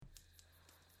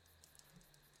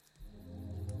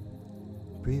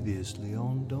Previously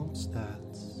on Don't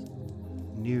Stats,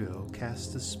 Nero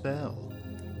casts a spell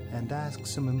and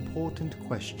asks some important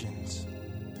questions.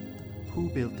 Who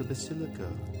built the basilica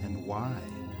and why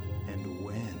and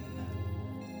when?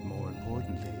 More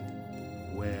importantly,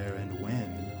 where and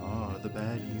when are the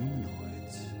bad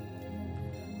humanoids?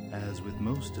 As with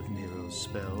most of Nero's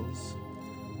spells,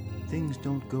 things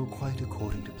don't go quite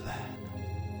according to plan.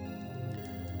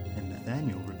 And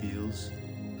Nathaniel reveals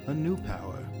a new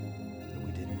power that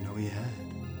we didn't know he had.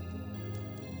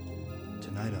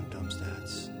 Tonight on Dumb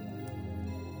Stats,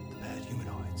 the bad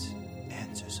humanoids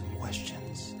answer some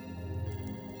questions.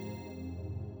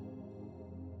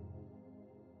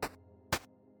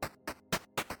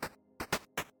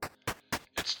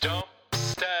 It's Dumb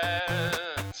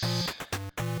Stats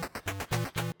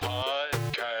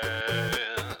Podcast.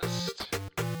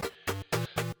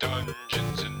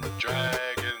 Dungeons and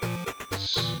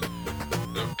Dragons.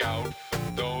 Look out for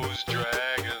those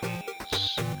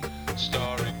dragons.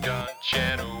 Starring John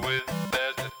Chenoweth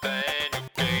as Nathaniel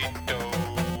Gato.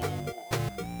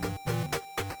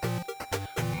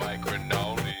 Mike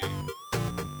Rinaldi.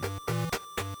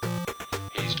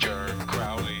 He's Jerk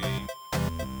Crowley.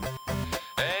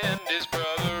 And his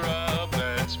brother Rob,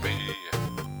 that's me.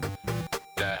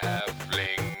 The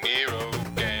halfling Nero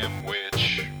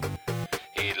Gamwich.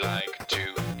 He'd like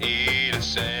to eat a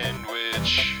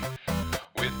sandwich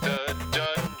with the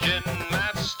dungeon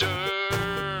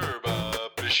master,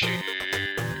 Bob Bashir.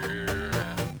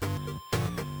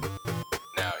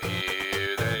 Now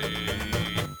here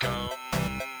they come,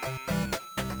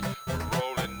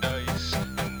 rolling dice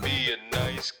and being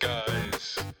nice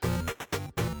guys.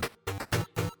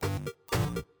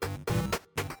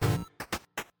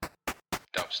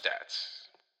 Dumb Stats.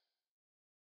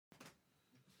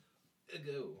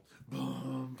 Go.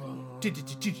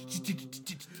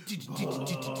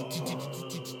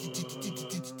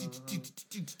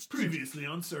 Previously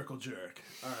on Circle Jerk.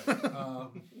 All right.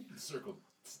 Circle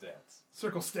stats.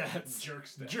 Circle Stats. Jerk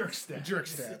stats. Jerk Stats. Jerk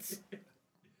stats.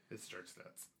 It's Jerk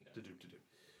Stats. Yeah. To-do.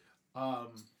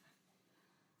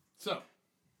 So.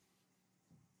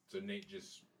 So Nate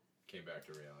just came back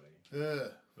to reality.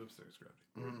 Oops, there's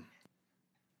gravity.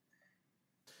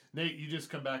 Nate, you just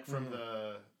come back from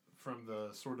the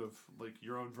sort of like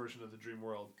your own version of the dream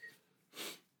world.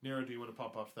 Nero, do you want to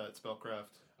pop off that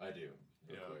spellcraft? I do.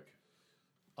 Real Yeah. quick.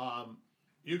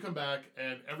 You come back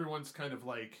and everyone's kind of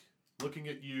like looking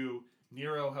at you.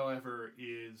 Nero, however,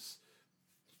 is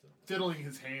fiddling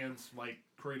his hands, like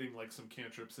creating like some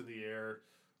cantrips in the air.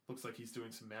 Looks like he's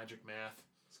doing some magic math.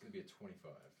 It's going to be a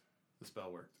 25. The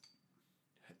spell worked.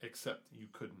 Except you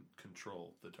couldn't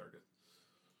control the target.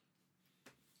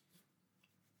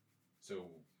 So,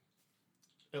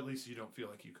 At least you don't feel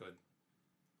like you could.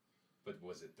 but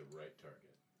was it the right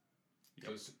target? Yep.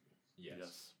 So it's- yes.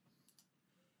 Yes.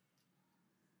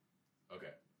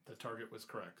 Okay. The target was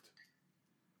correct.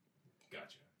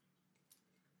 Gotcha.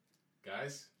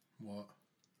 Guys? What?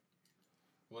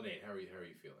 Well, Nate, how are you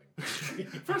feeling?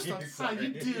 First off, how you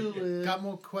doing? Got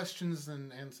more questions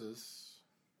than answers.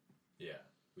 Yeah.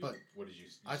 But what did you...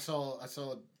 I saw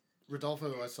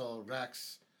Rodolfo, I saw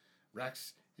Rax.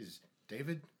 Rax is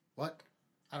David? What?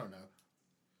 I don't know.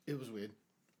 It was weird.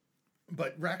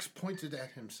 But Rax pointed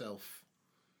at himself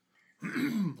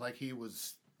like he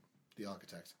was the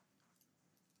architect.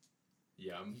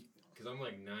 Yeah, because I'm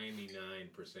like 99%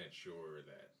 sure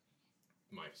that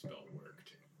my spell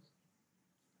worked.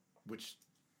 Which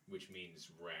Which means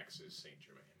Rax is Saint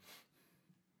Germain.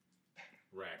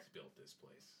 Rax built this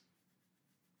place.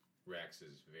 Rax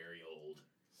is very old.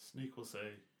 Sneak will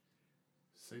say,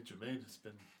 Saint Germain has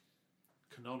been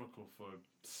canonical for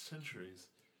centuries.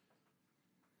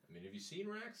 I mean, have you seen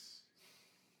Rax?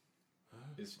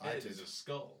 His I head did. is a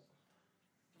skull.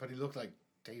 but he looked like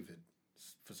David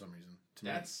for some reason. To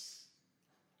me. That's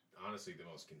honestly the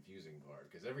most confusing part,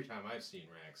 because every time I've seen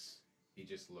Rax, he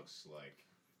just looks like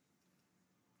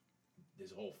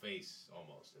his whole face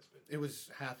almost has been It was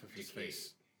half of his decayed.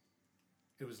 face.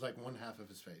 It was like one half of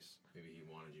his face. Maybe he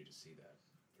wanted you to see that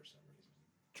for some reason.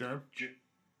 Germ?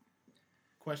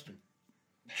 Question.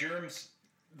 Germ's,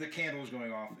 the candle was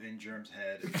going off in Germ's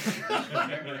head. He's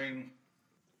remembering,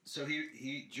 so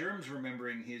Germ's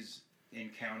remembering his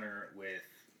encounter with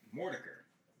Mortimer,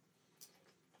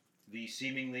 the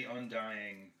seemingly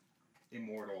undying,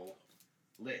 immortal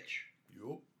lich,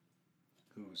 Yup.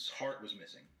 whose heart was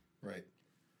missing. Right.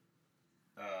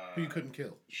 Who you couldn't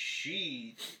kill.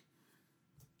 She,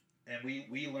 and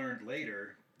we learned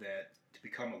later that to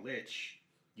become a lich,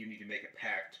 you need to make a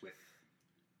pact with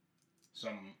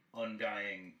some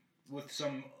undying, with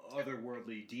some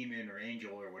otherworldly demon or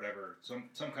angel or whatever, some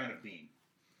kind of being.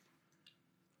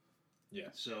 Yeah.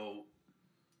 So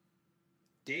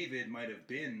David might have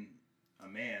been a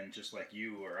man just like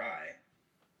you or I.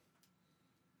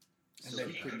 And So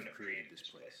they he couldn't- couldn't have created this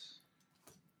place.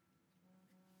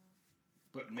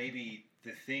 But maybe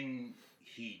the thing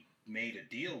he made a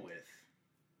deal with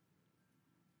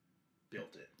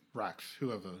built it. Rax,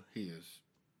 whoever he is.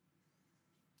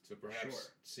 So perhaps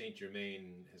Sure. Saint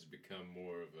Germain has become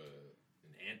more of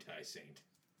an anti-saint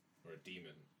or a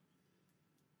demon.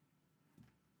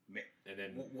 Ma- And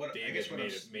then What- I David guess what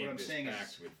made, I'm- made what I'm this saying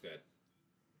is- pact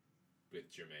with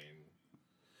Germain.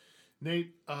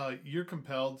 Nate, you're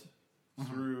compelled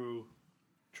through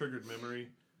triggered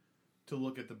memory to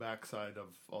look at the backside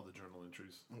of all the journal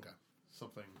entries. Okay.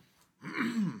 Something.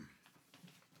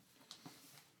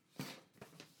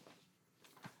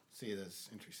 See, there's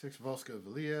entry 6, Volska,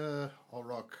 Valia,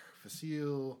 Allrock,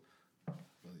 Facile,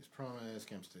 Valia's Promise,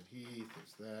 Campstead Heath,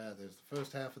 there's that. There's the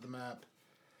first half of the map.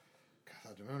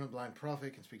 Cathar Demona, Blind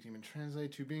Prophet, can speak demon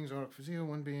translate. 2 beings, Allrock, Facile,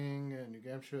 1 being, New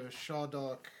Hampshire,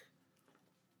 Shawdock.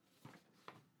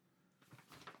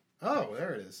 Oh,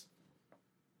 there it is.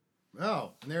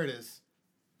 Oh, and there it is.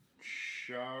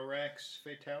 Sharax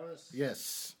Fatalis?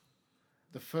 Yes.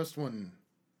 The first one,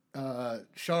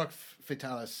 Shark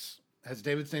Fatalis, has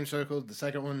David's name circled. The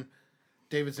second one,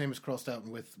 David's name is crossed out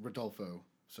with Rodolfo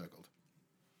circled.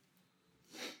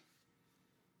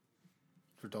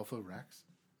 Rodolfo Rax?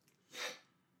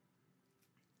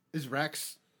 Is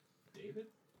Rax... David?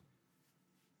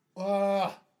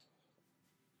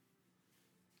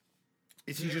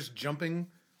 Is he just jumping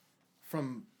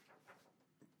from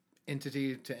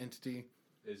entity to entity?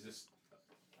 Is this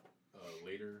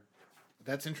later?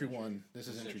 That's entry 1. This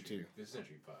is entry 2. This is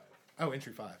entry 5. Oh,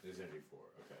 entry 5. This is entry 4.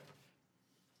 Okay.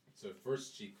 So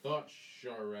first she thought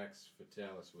Sharax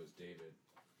Fatalis was David,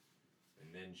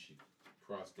 and then she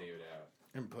crossed David out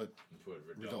And put and put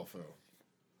Rodolfo. Rodolfo.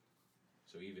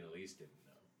 So even Elise didn't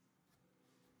know.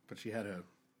 But she had a...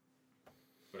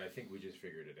 But I think we just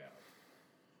figured it out.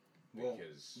 Well,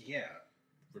 Because yeah.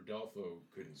 Rodolfo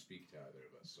couldn't speak to either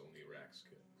of us. Only Rax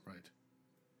could. Right.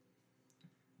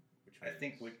 Which I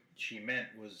think means- what she meant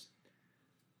was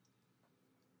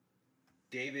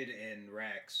David and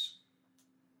Rax,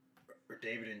 or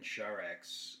David and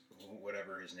Sharax,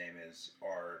 whatever his name is,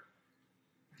 are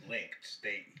linked.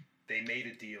 They made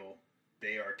a deal.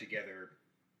 They are together.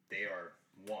 They are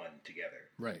one together,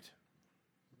 Right.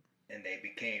 and they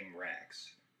became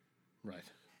Rax. Right.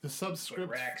 The But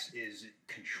subscript. Rax is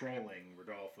controlling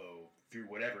Rodolfo through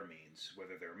whatever means,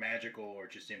 whether they're magical or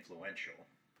just influential.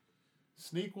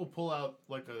 Sneak will pull out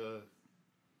like a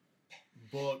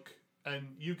book,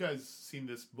 and you guys seen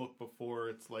this book before.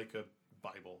 It's like a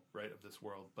Bible, right, of this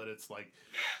world, but it's like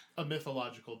a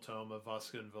mythological tome of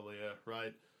Voska and Valia,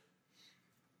 right?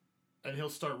 And he'll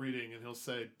start reading, and he'll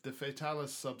say, the Fatalis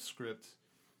subscript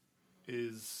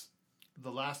is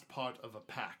the last part of a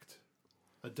pact,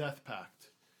 a death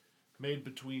pact, made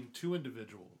between 2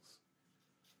 individuals.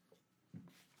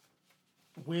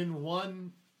 When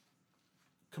one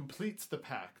completes the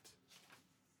pact,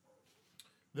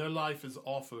 their life is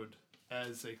offered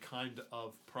as a kind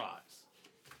of prize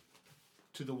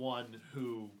to the one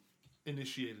who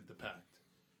initiated the pact.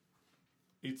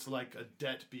 It's like a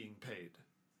debt being paid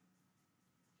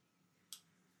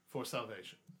for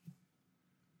salvation.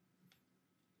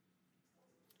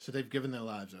 So they've given their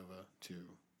lives over to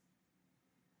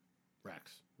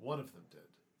Rax. One of them did.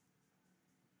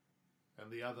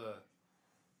 And the other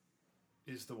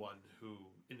is the one who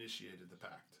initiated the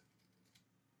pact.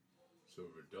 So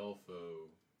Rodolfo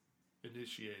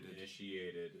Initiated.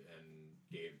 and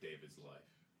gave David's life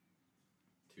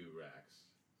to Rax,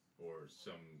 or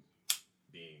some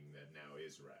being that now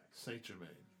is Rax. Saint Germain.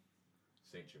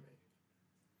 Saint Germain.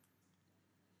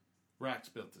 Rax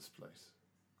built this place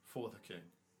for the king.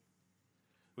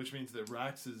 Which means that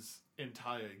Rax's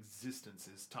entire existence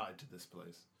is tied to this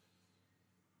place.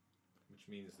 Which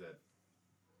means that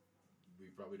we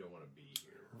probably don't want to be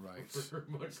here Right. for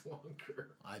much longer.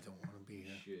 I don't want to be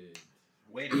here. Should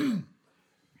Wait a minute.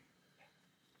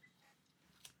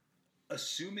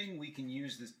 Assuming we can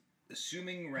use this,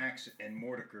 assuming Rax and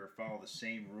Mordecai follow the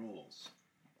same rules.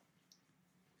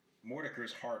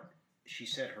 Mordecai's heart, she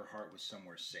said her heart was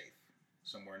somewhere safe,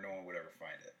 somewhere no one would ever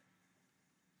find it.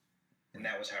 And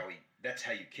that was that's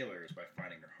how you kill her, is by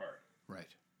finding her heart.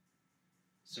 Right.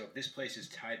 So if this place is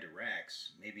tied to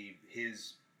Rax, maybe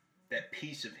that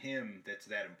piece of him that's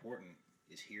that important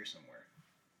is here somewhere.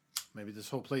 Maybe this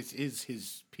whole place is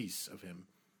his piece of him.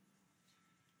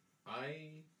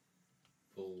 I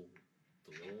pull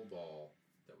the little ball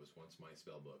that was once my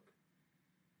spell book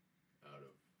out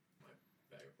of my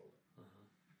bag of holding.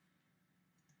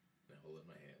 And I hold it in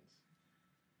my hands.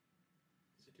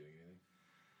 doing anything?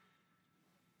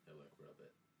 I like rub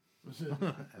it.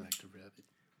 I like to rub it.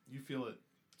 You feel it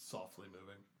softly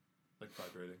moving, like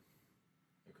vibrating.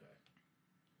 Okay.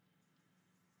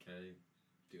 Can I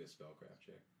do a spellcraft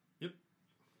check? Yep.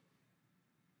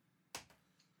 Let's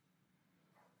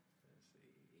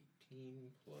see.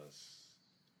 18 plus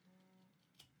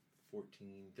 14,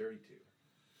 32.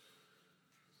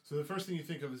 So the first thing you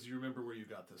think of is you remember where you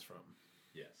got this from.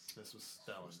 Yes. This was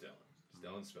Stellan.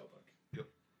 Stellan's spellbook. Yep.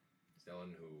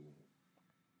 Stellan, who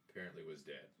apparently was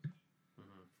dead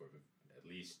for at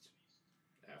least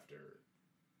after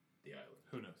the island.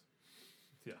 Who knows?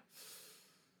 Yeah.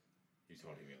 He's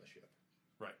haunting me on the ship.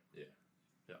 Right. Yeah.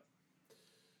 Yeah.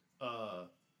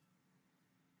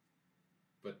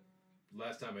 But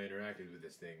last time I interacted with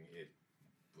this thing, it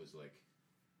was like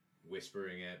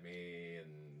whispering at me and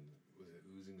was it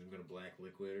oozing some kind of black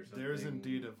liquid or something? There's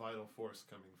indeed a vital force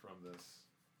coming from this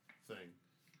thing.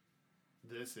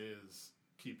 This is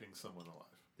keeping someone alive.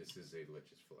 This is a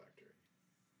Lich's phylactery.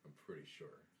 I'm pretty sure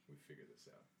we figured this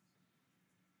out.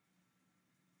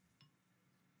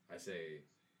 I say,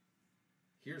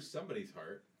 here's somebody's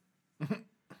heart.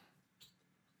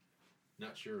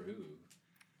 Not sure who.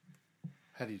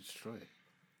 How do you destroy it?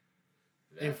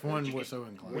 That- If one was so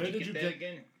inclined. Where did you that get-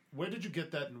 again? Where did you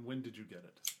get that and when did you get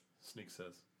it? Sneak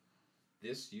says.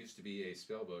 This used to be a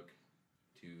spellbook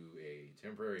to a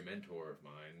temporary mentor of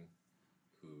mine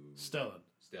who... Stellan.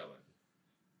 Stellan,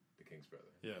 the king's brother.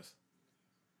 Yes.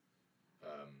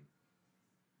 Um,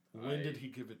 When I- did he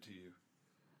give it to you?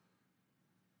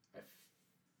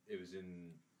 It was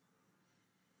in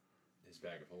his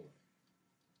bag of holding,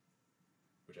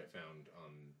 which I found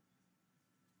on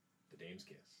the Dame's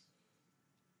Kiss,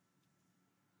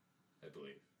 I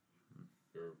believe.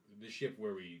 Or the ship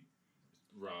where we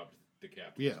robbed the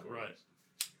captain's Yeah, quarters. right.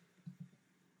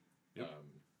 Yep.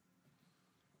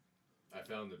 I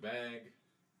found the bag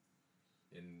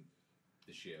in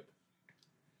the ship.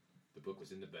 The book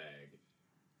was in the bag,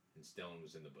 and Stellan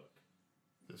was in the book.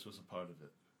 This was a part of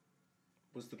it.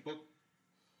 Was the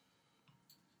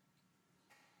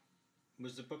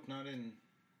book not in?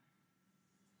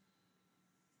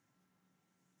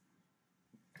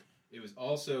 It was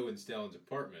also in Stellan's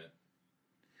apartment,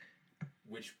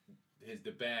 which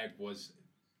the bag was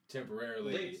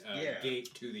temporarily Linked, yeah.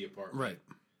 gate to the apartment. Right.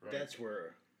 Right. That's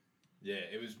where. Yeah,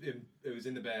 it was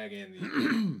in the bag and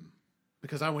the.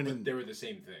 Because I went in. They were the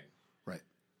same thing. Right.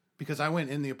 Because I went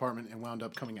in the apartment and wound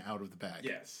up coming out of the bag.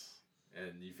 Yes,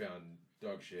 and you found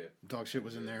dog shit. Dog shit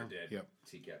was in there. The dead Yep.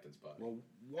 sea captain's body. Well,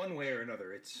 one way or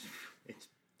another, it's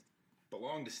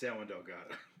belonged to Stellan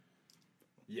Delgado.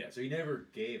 Yeah, so he never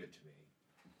gave it to me.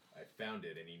 I found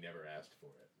it, and he never asked for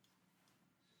it.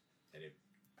 And it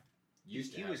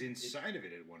used to. He have- was inside of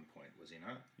it at one point, was he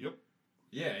not? Yep.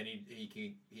 Yeah, and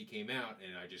he came out,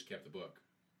 and I just kept the book.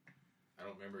 I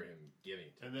don't remember him giving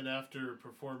it to me. And then after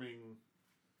performing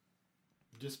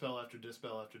dispel after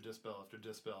dispel after dispel after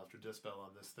dispel after dispel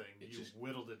on this thing, It you just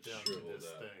whittled it down to shriveled this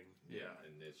up. thing. Yeah,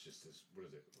 and it's just this. What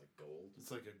is it? Like gold?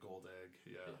 It's like a gold egg.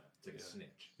 Yeah. Yeah, it's like a Yeah.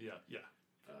 snitch. Yeah. Yeah.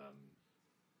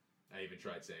 I even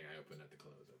tried saying I opened at the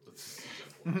close. That was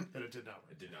simple. And it did not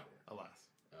work. It did not work. Alas.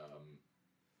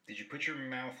 Did you put your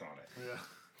mouth on it? Yeah.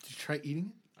 Did you try eating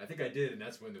it? I think I did, and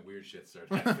that's when the weird shit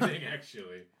started happening.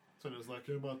 Actually, So it was like,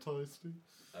 am I tasty?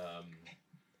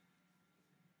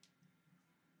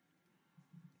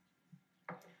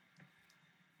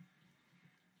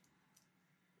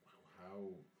 how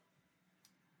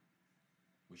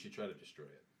we should try to destroy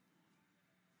it.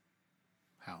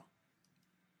 How?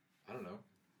 I don't know.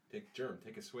 Take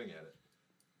a swing at it.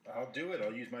 I'll do it.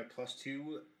 I'll use my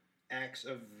 +2 axe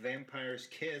of Vampire's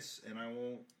Kiss, and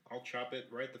I'll chop it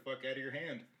right the fuck out of your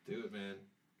hand. Do it, man.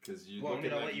 Because you Well, look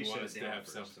I'll like let you you want set us it to down have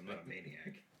first. something. I'm not a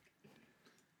maniac.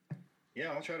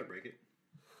 Yeah, I'll try to break it.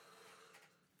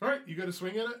 All right, you got to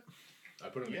swing at it. I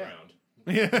put it on the Yeah. ground.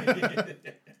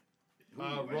 Ooh,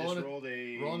 I roll just rolled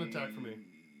a roll an attack for me.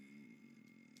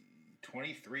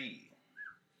 23.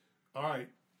 All right.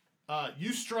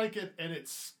 You strike it, and it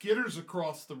skitters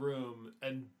across the room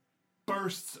and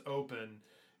bursts open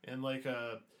in like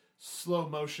a slow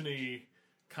motiony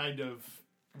kind of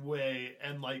way,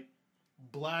 and like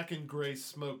black and gray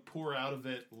smoke pour out of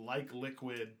it like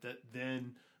liquid that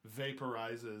then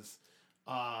vaporizes.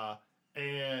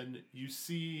 And you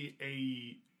see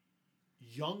a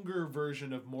younger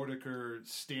version of Mordecai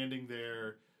standing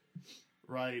there,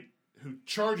 right, who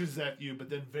charges at you but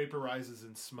then vaporizes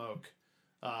in smoke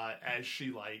as she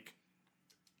like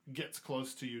gets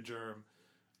close to you, Germ.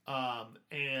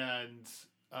 And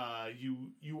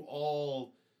you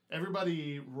all,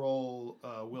 everybody roll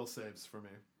will saves for me.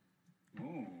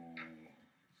 Ooh.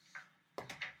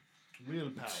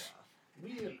 Willpower.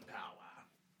 Willpower.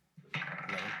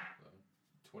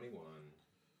 21.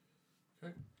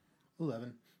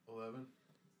 11. 11.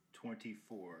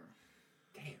 24.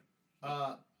 Damn.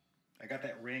 I got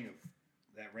that ring of.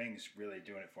 That ring's really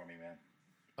doing it for me, man.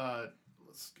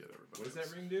 Let's get everybody. What does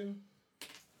that ring do?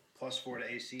 +4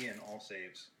 to AC and all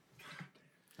saves.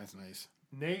 That's nice.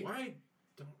 Nate. Why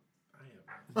don't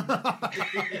I have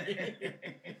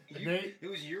Nate. It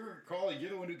was your call.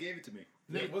 You're the one who gave it to me.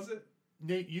 Nate, was it?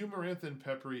 Nate, you, Marantha, and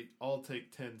Peppery all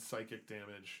take 10 psychic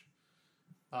damage.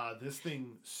 This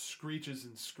thing screeches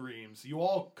and screams. You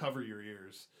all cover your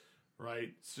ears, right?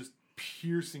 It's just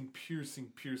piercing, piercing,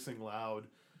 piercing loud,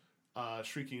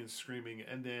 shrieking and screaming.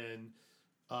 And then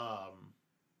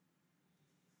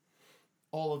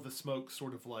all of the smoke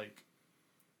sort of like,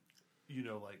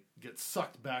 gets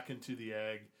sucked back into the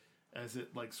egg as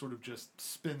it like sort of just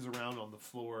spins around on the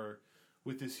floor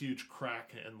with this huge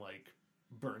crack and like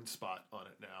burn spot on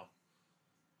it now.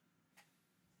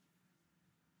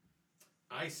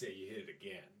 I say you hit it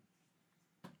again.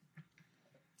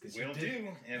 'Cause you Will did-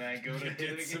 do. And I go to You hit did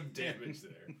it again. some damage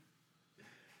there.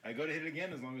 I go to hit it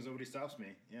again as long as nobody stops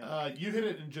me. Yeah. You hit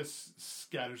it and just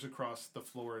scatters across the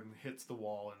floor and hits the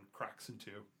wall and cracks in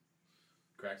two.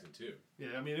 Cracks in two.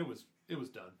 Yeah, I mean it was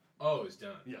done. Oh, it's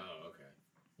done. Yeah. Oh, okay.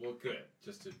 Well, good.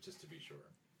 Just to be sure.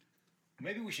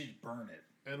 Maybe we should burn it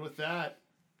And with that,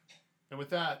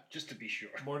 just to be sure.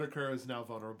 Mordecai is now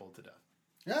vulnerable to death.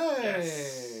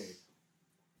 Hey!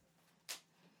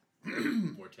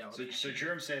 Mortality. So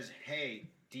Germ says, "Hey,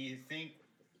 do you think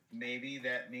maybe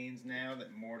that means now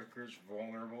that Mordecai's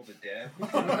vulnerable to death?"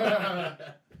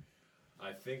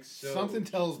 I think so. Something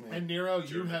tells me. And Nero,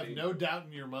 you have Germany. no doubt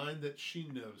in your mind that she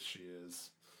knows she is.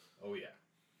 Oh yeah,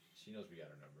 she knows we got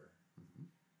her number.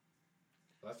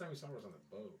 Last time we saw her was on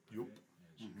the boat. Yup. right?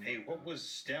 And she- Hey, what was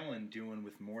Stellan doing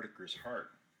with Mordecai's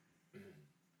heart?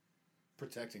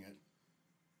 Protecting it.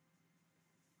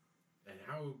 And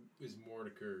how is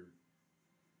Mordecai?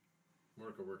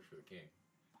 Mordecai works for the king.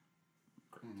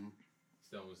 Mm-hmm.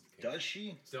 Stellan was the king. Does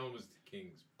she? Stellan was the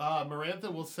king's.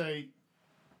 Marantha will say,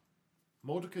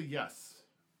 Mordecai, yes.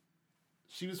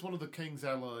 She was one of the king's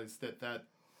allies that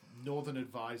northern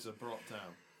advisor brought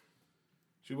down.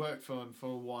 She worked for him for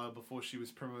a while before she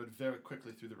was promoted very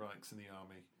quickly through the ranks in the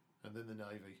army and then the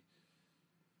navy.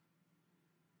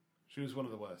 She was one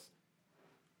of the worst.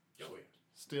 Oh yeah.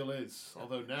 Still is,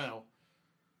 although now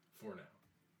For now.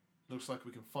 looks like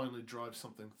we can finally drive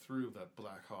something through that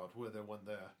black heart. Were there one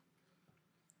there?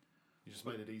 You just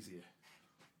made it easier.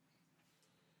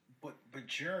 But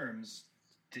Germ's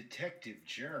Detective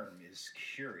Germ is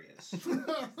curious.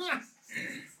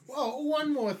 Well,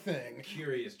 one more thing.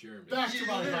 Curious German. Back to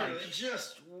my Yeah, hunch.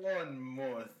 just one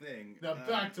more thing. Now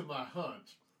back to my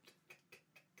hunch.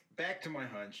 Back to my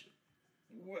hunch.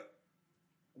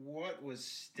 What was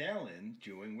Stellan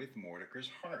doing with Mordecai's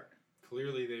heart?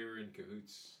 Clearly, they were in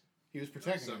cahoots. He was of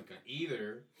protecting some it. kind.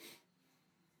 Either,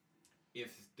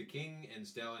 if the king and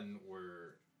Stellan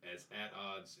were as at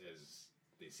odds as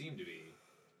they seem to be,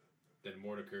 then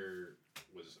Mordecai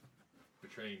was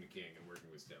betraying the king and working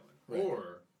with Stellan. Right.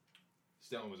 Or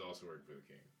Stellan was also working for the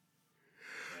king.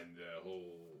 And the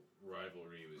whole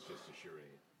rivalry was just a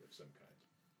charade of some kind.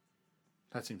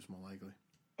 That seems more likely.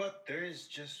 But there is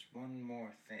just one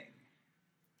more thing.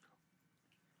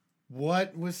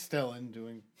 What was Stellan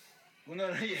doing? Well, no,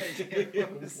 yeah,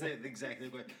 I was saying exactly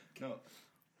what. No,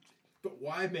 But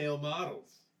why male models?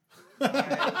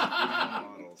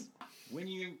 models.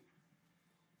 When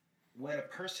a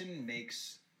person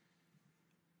makes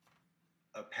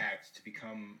a pact to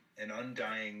become an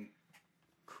undying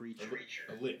creature,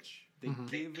 A lich. they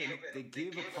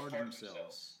give a part of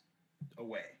themselves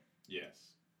away. Yes.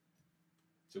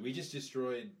 So we just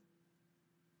destroyed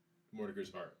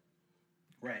Mordecai's heart.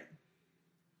 Right.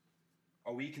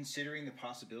 Are we considering the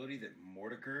possibility that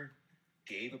Mordecai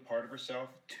gave a part of herself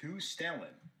to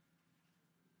Stellan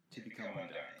to become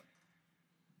undying?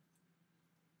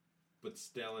 But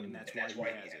Stellan, And that's why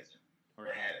he has it. Or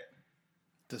had it.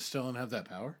 Does Stellan have that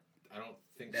power? I don't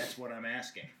think That's what I'm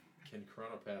asking. Can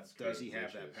chronopaths Does create he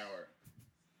have that liches? power?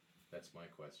 That's my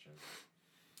question.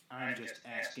 I'm just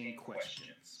asking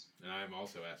questions. And I'm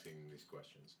also asking these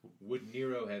questions. Would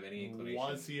Nero have any inclination?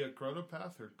 Was he a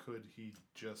chronopath or could he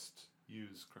just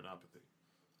use chronopathy?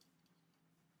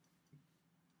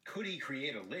 Could he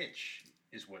create a lich?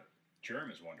 Is what Germ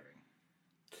is wondering.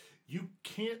 You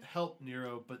can't help,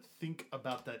 Nero, but think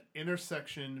about that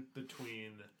intersection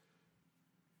between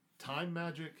time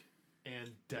magic and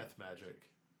death magic,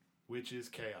 which is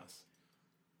chaos.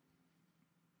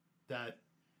 That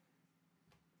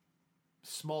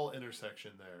small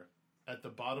intersection there, at the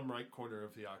bottom right corner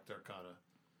of the Octarcana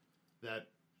that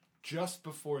just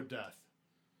before death,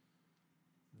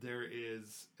 there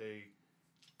is a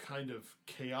kind of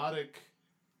chaotic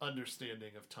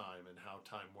understanding of time and how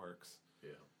time works. Yeah.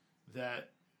 That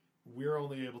we're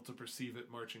only able to perceive it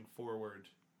marching forward,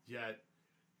 yet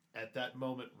at that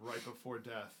moment right before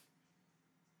death,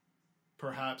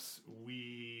 perhaps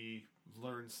we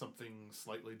learn something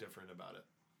slightly different about it.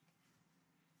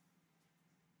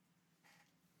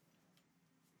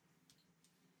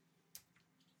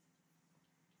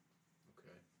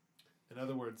 Okay. In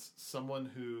other words, someone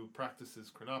who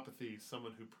practices chronopathy,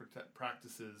 someone who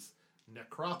practices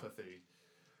necropathy,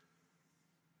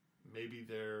 maybe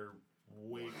they're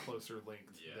way closer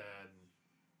linked Yeah. than...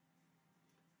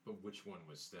 But which one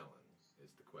was Stellan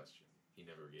is the question. He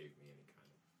never gave me any kind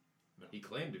of... No. He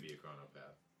claimed to be a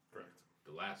chronopath. Correct.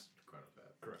 The last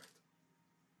chronopath. Correct.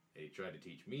 And he tried to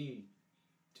teach me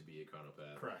to be a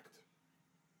chronopath. Correct.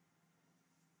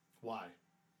 Why?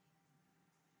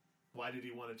 Why did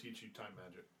he want to teach you time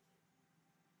magic?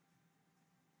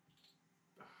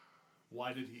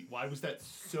 Why was that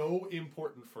so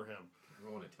important for him?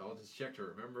 Roll an intelligence check to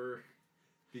remember.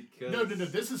 Because... No.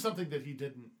 This is something that he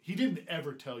didn't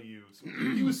ever tell you.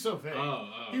 He was so vague.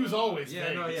 He was always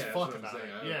vague as that's fuck what I'm about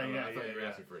saying. it. I thought you were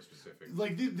asking for a specific.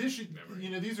 Like this should,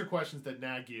 memory. these are questions that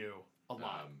nag you a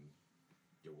lot.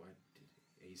 What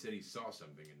did he said? He saw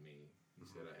something in me. He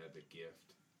said I had the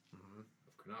gift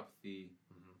of chronopathy.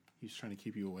 He's trying to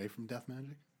keep you away from death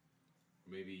magic?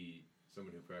 Maybe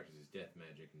someone who practices death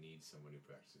magic needs someone who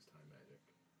practices time magic.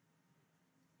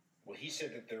 Well, he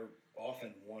said that they're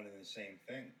often one and the same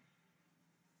thing.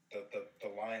 The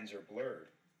lines are blurred.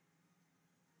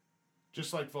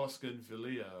 Just like Voska and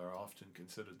Vilia are often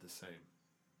considered the same.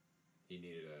 He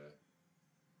needed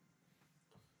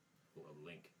a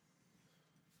link.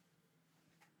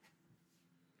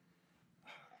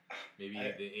 Maybe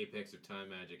the apex of time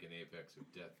magic and apex of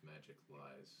death magic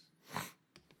lies.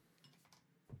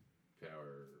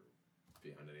 Power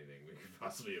beyond anything we could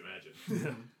possibly imagine.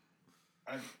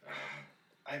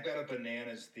 I've got a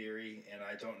bananas theory, and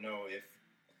I don't know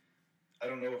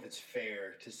if it's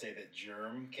fair to say that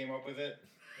Germ came up with it.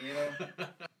 You know.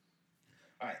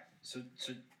 All right, so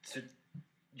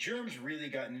Germ's really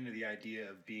gotten into the idea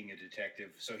of being a detective,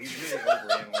 so he's really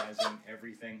overanalyzing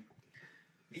everything.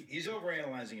 He's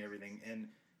overanalyzing everything, and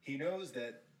he knows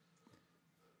that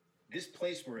this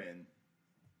place we're in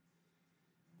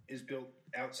is built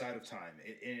outside of time.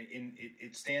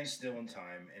 It stands still in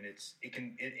time, and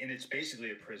it's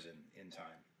basically a prison in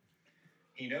time.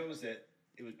 He knows that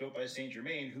it was built by Saint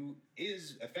Germain, who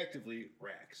is effectively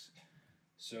Rax.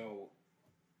 So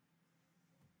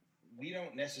we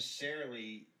don't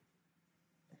necessarily.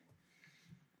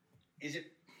 Is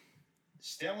it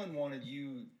Stellan wanted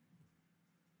you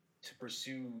to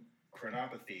pursue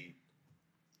chronopathy,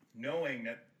 knowing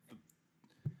that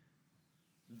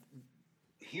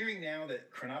hearing now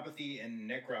that chronopathy and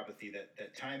necropathy,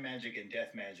 that time magic and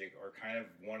death magic are kind of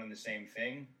one and the same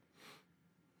thing,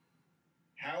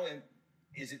 how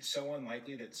is it so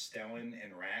unlikely that Stellan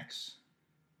and Rax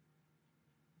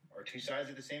are two sides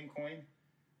of the same coin,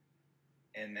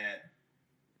 and that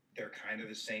they're kind of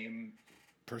the same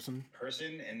Person?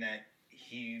 and that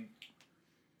he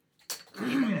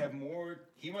might have more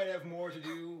to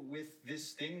do with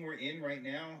this thing we're in right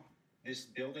now, this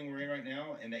building we're in right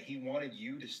now, and that he wanted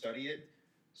you to study it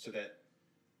so that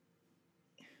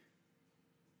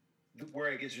this is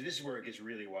where it gets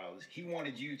really wild. He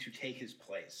wanted you to take his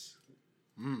place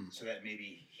so that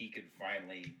maybe he could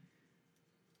finally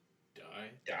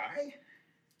die?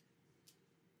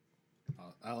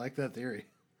 I like that theory.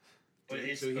 But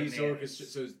it's so he's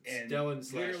bananas. so And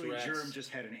Stellan / literally Rax. Germ just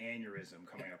had an aneurysm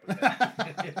coming up with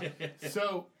that.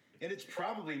 So And it's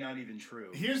probably not even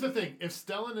true. here's the thing: if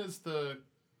Stellan is the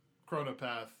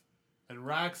chronopath and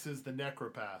Rax is the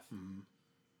necropath,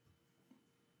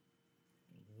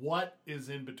 what is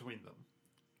in between them?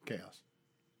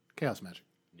 Chaos magic.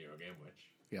 Nero Gamwitch.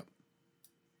 Yep.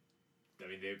 I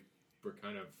mean, they were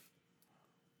kind of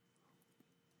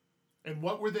And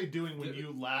what were they doing when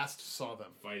you last saw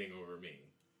them? fighting over me,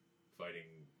 fighting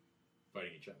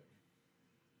each other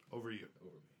Over you.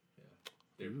 over me. Yeah,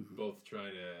 they're both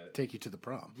trying to. Take you to the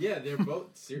prom. Yeah, they're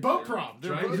both Boat prom.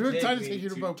 They're Trying both- to They're take trying to me take you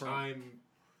to boat prom. Time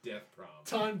death prom.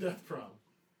 Time death prom.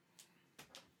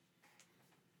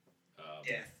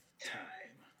 Death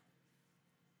time.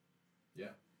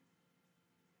 Yeah.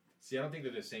 See, I don't think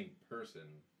they're the same person,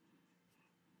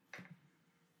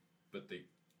 but they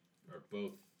are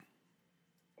both.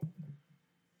 I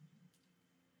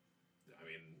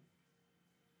mean,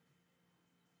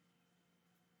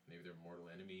 maybe they're mortal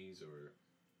enemies, or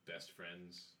best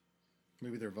friends.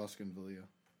 Maybe they're Voska and Valia.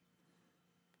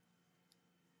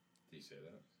 Do you say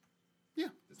that? Yeah,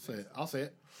 say it. I'll say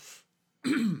it.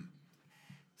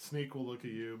 Sneak will look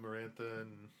at you, Marantha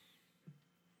and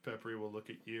Peppery will look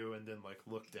at you, and then like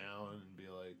look down and be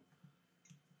like,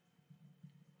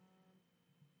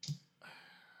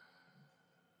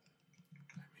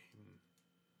 I mean,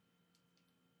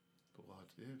 but we'll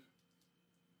have to do.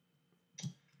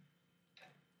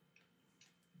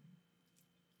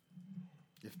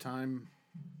 If time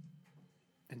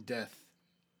and death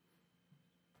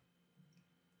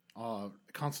are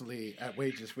constantly at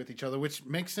wages with each other, which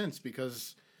makes sense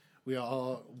because we are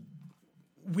all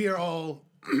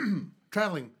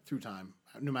traveling through time,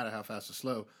 no matter how fast or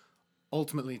slow,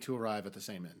 ultimately to arrive at the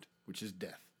same end, which is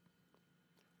death.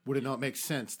 Would it not make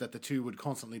sense that the two would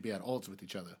constantly be at odds with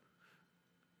each other?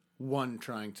 One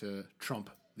trying to trump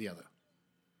the other.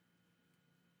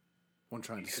 One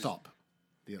trying to stop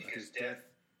the other. Because death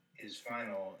is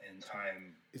final and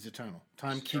time. Is eternal.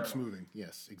 Time It's keeps eternal. moving.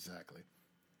 Yes, exactly.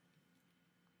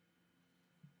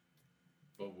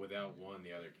 But without one,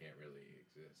 the other can't really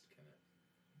exist, can it?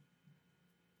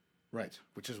 Right,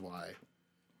 which is why,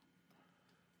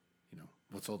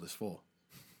 what's all this for?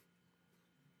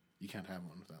 You can't have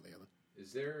one without the other.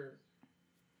 Is there?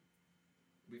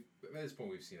 At this point,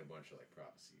 we've seen a bunch of like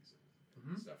prophecies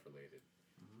and stuff related.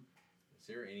 Is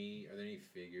there any? Are there any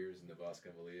figures in the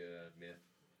Boscavalia myth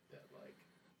that like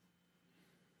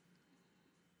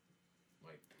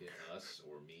might pit us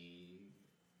or me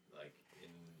like in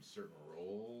certain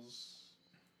roles?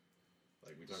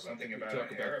 Like we talk Something about, about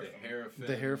we a talk about Hierophant.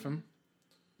 The Hierophant?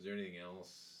 Is there anything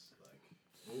else?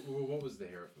 Like, what was the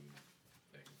Hierophant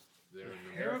thing? Is there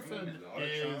any- Hierophant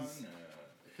Autotron, is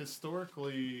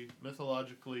historically,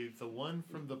 mythologically, the one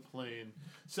from the plane.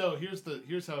 So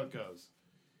here's how it goes.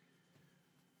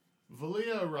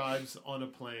 Valia arrives on a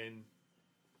plane,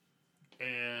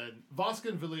 and Voska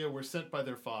and Valia were sent by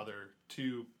their father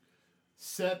to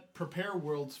prepare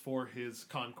worlds for his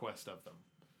conquest of them.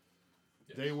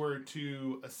 Yes. They were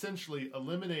to essentially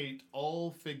eliminate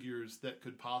all figures that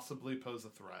could possibly pose a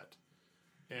threat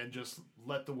and just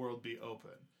let the world be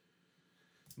open.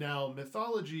 Now,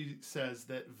 mythology says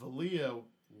that Valia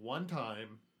one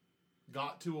time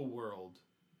got to a world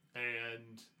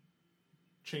and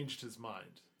changed his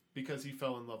mind because he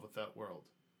fell in love with that world.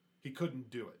 He couldn't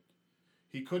do it.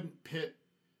 He couldn't pit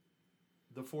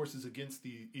the forces against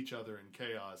each other in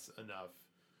chaos enough,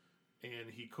 and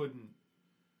he couldn't,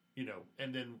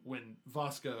 and then when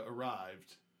Voska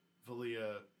arrived,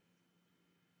 Valia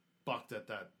bucked at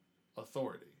that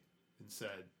authority and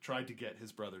tried to get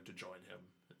his brother to join him.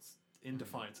 It's in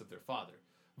defiance of their father.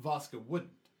 Voska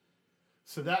wouldn't.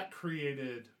 So that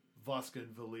created Voska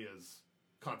and Valia's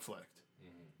conflict.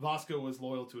 Voska was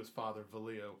loyal to his father,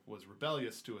 Valia was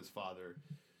rebellious to his father,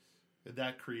 and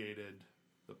that created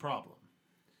the problem.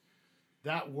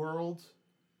 That world,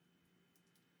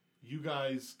 you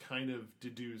guys kind of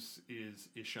deduce is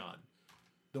Ishan,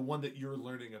 the one that you're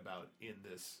learning about in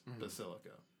this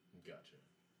basilica. Gotcha.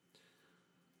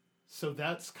 So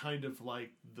that's kind of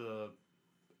like the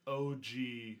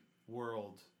OG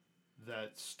world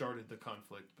that started the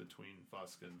conflict between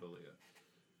Voska and Valia.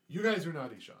 You guys are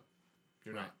not Ishan.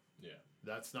 You're not. Yeah.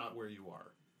 That's not where you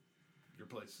are. Your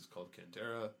place is called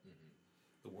Cantera.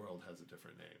 The world has a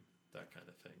different name. That kind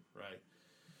of thing, right?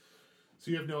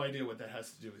 So you have no idea what that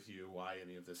has to do with you, why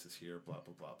any of this is here, blah,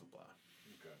 blah, blah, blah, blah.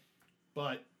 Okay.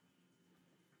 But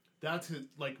that's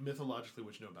like mythologically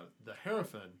what you know about it. The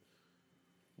Hierophant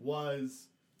was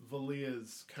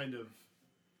Valia's kind of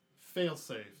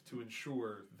failsafe to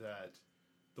ensure that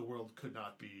the world could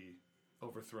not be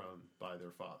overthrown by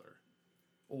their father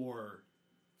or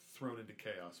thrown into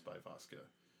chaos by Voska.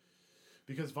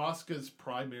 Because Voska's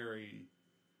primary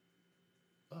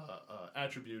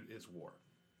attribute is war.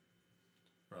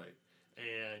 Right?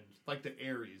 And like the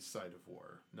Ares side of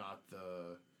war, not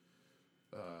the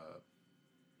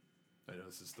I know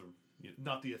this is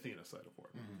not the Athena side of war.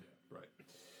 Right.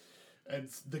 And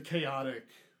it's the chaotic,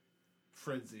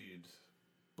 frenzied,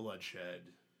 bloodshed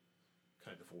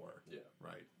kind of war. Yeah.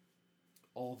 Right.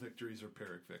 All victories are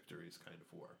Pyrrhic victories kind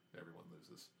of war. Everyone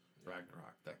loses.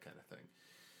 Ragnarok, that kind of thing.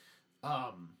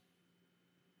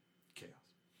 Chaos.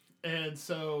 And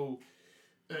so,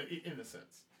 in a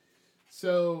sense.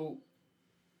 So,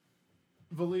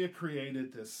 Valia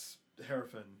created this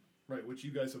Hierophant, right, which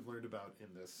you guys have learned about in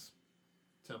this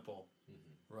temple,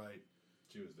 right?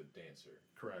 She was the dancer.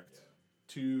 Correct. Yeah.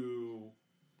 To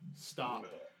stop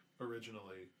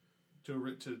originally, to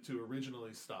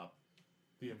originally stop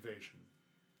the invasion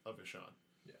of Ishan.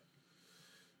 Yeah.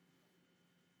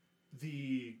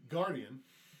 The Guardian,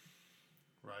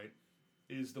 right,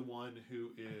 is the one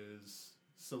who is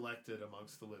selected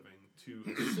amongst the living to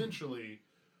essentially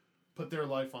put their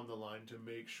life on the line to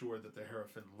make sure that the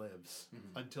Hierophant lives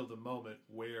until the moment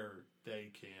where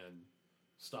they can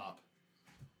stop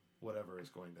whatever is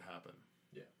going to happen.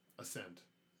 Yeah. Ascend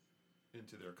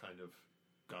into their kind of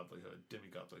godlyhood,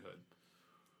 demi-godlyhood.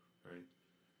 Right?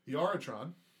 The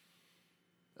Aratron,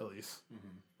 Elise,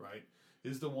 right,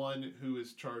 is the one who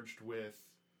is charged with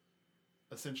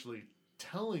essentially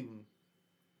telling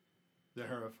the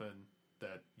Hierophant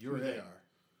that you're Who they it. are.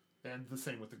 And the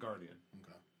same with the Guardian,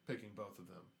 Okay. picking both of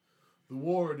them. The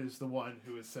Ward is the one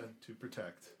who is sent to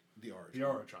protect The origin. the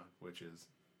Aratron, which is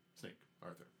Snake,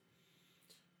 Arthur.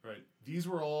 Right? These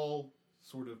were all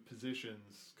sort of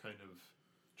positions kind of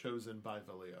chosen by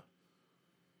Valia.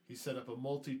 He set up a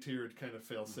multi-tiered kind of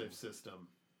fail-safe system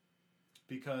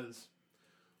because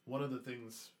one of the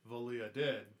things Valia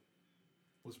did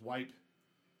was wipe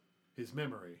his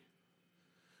memory,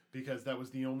 because that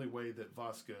was the only way that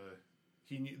Vasca,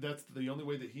 he knew, that's the only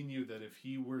way that he knew that if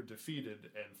he were defeated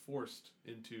and forced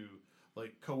into,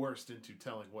 like, coerced into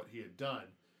telling what he had done,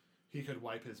 he could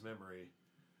wipe his memory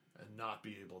and not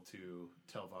be able to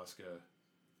tell Vasca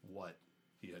what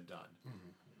he had done.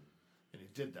 And he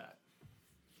did that.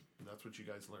 And that's what you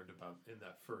guys learned about in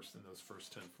those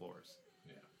first 10 floors.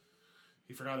 Yeah.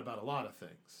 He forgot about a lot of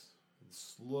things and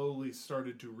slowly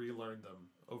started to relearn them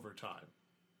over time,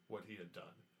 what he had done,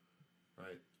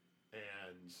 right?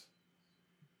 And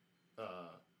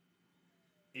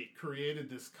it created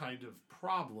this kind of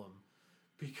problem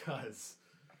because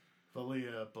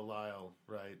Valia, Belial,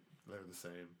 right, they're the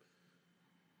same,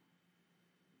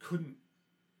 couldn't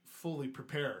fully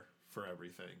prepare for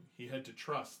everything. He had to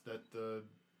trust that the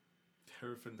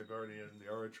Hierophant, the Guardian,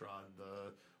 the Aratron,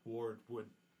 the Ward would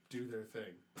do their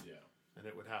thing. Yeah. And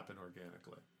it would happen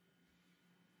organically.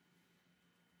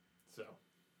 So,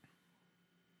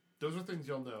 those are things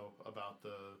you'll know about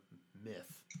the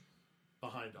myth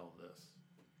behind all of this.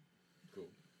 Cool.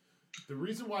 The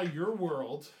reason why your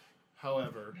world,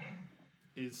 however,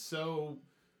 is so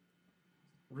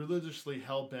religiously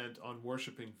hell-bent on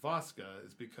worshiping Vasca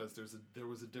is because there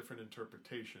was a different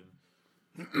interpretation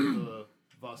of the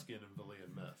Voskian and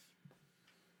Valian myth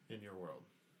in your world.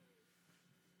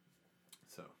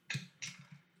 So,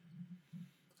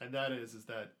 and that is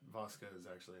that Vasca is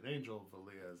actually an angel,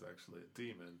 Valia is actually a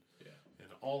demon, Yeah.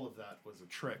 and all of that was a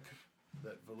trick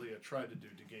that Valia tried to do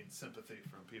to gain sympathy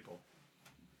from people.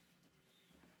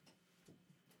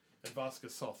 And Vasca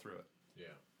saw through it.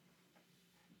 Yeah.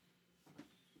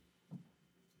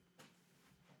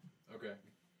 Okay.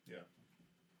 Yeah.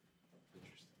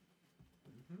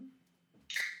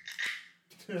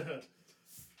 Interesting.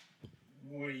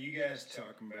 What are you guys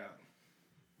talking about?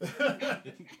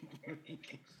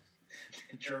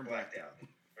 Germ blacked out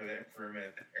for a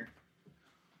minute there.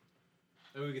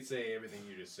 And we could say everything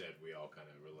you just said, we all kind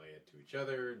of relay it to each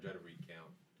other, try to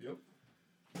recount Yep.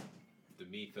 the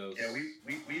mythos. Yeah,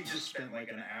 we just spent like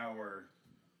an hour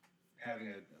having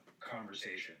a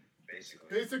conversation, basically.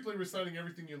 Basically reciting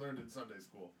everything you learned in Sunday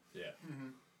school. Yeah.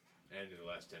 And in the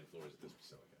last 10 floors of this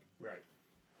basilica. Right.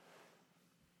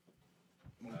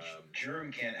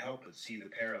 Germ can't help but see the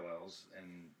parallels,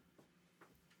 and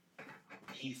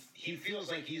he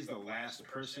feels like he's the last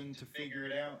person to figure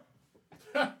it out,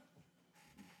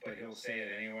 but he'll say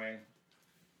it anyway.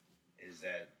 Is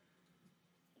that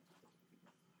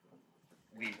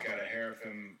we've got a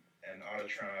Hierophant, an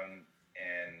Autotron,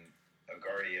 and a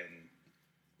Guardian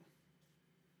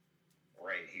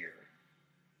right here.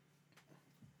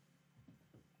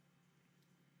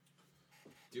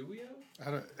 Do we have?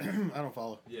 I don't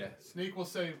follow. Yeah. Snake will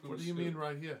say, what do you mean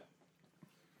right here?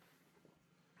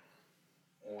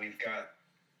 Well, we've got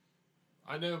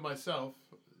I know myself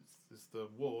is the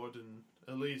Ward and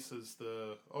Elise is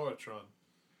the Aratron.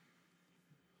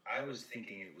 I was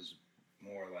thinking it was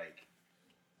more like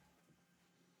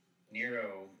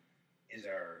Nero is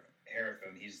our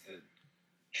Hierophant. He's the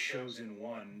chosen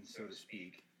one, so to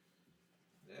speak.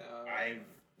 Yeah.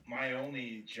 My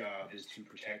only job is to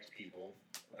protect people.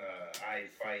 I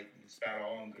fight. It's about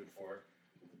all I'm good for.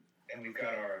 And we've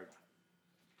got our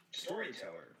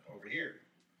storyteller over here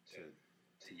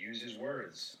to use his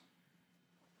words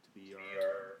To be to be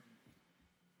our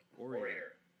our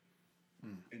warrior.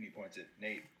 And he points at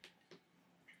Nate.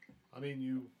 I mean,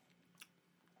 you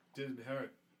did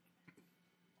inherit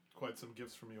quite some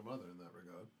gifts from your mother in that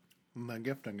regard. My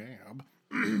gift of gab.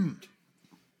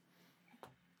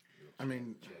 I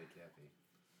mean, Chatty Cathy.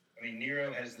 I mean,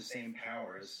 Nero has the same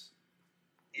powers,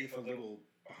 if a little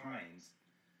behind,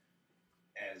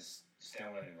 as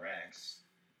Stellan and Rax.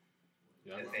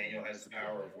 Yeah, Nathaniel has the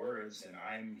power of words, and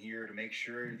I'm here to make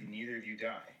sure that neither of you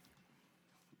die.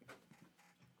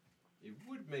 It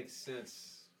would make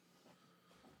sense,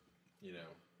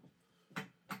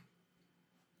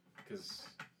 because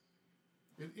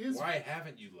It is. why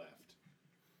haven't you left?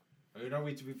 I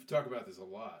mean, we've talked about this a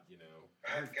lot,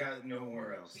 I've got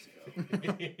nowhere else to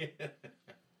go.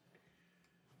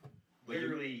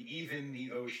 Literally, even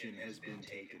the ocean has been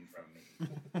taken from me.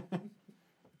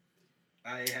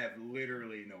 I have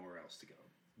literally nowhere else to go.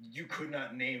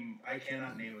 I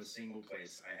cannot name a single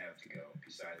place I have to go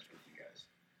besides with you guys.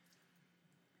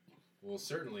 Well,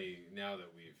 certainly now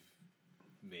that we've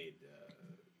made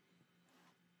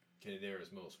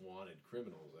Canadera's most wanted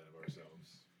criminals out of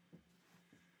ourselves.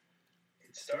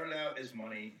 It started out as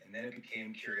money, and then it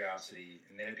became curiosity,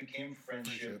 and then it became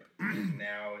friendship, and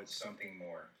now it's something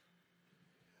more.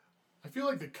 I feel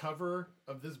like the cover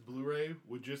of this Blu-ray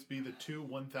would just be the 2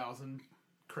 1,000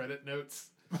 credit notes.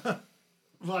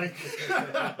 Like,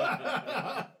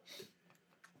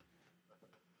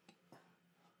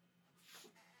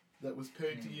 that was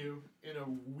paid to you in a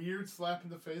weird slap in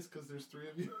the face because there's 3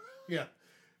 of you. Yeah.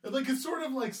 And like, it sort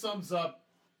of like sums up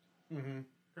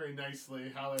very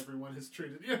nicely how everyone has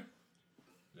treated you.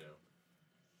 No.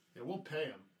 Yeah, we'll pay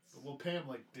them. But we'll pay them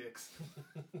like dicks.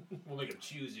 We'll make them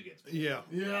choose who gets paid. Yeah.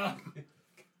 Yeah.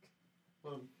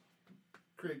 Well,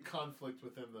 create conflict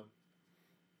within them.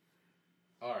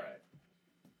 All right.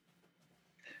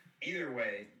 Either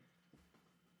way,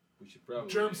 We should probably...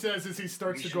 Germ says as he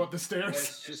starts to go up the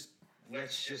stairs.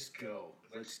 let's just go.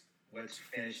 Let's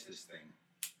finish this thing.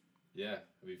 Yeah,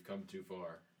 we've come too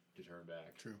far to turn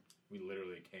back. True. We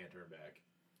literally can't turn back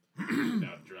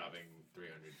without dropping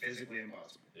 300. Physically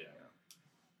impossible. Yeah.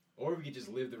 Or we could just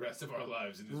live the rest of our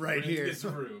lives in this, Right here. this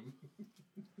room.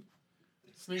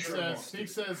 Sneak Sure,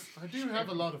 says, I do have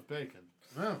a lot of bacon.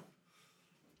 Oh.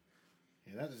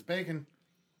 Yeah, that is bacon.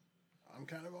 I'm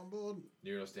kind of on board.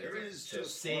 Nero stands There up and is says,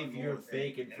 just save one your more thing,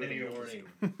 bacon and for then the he opens morning.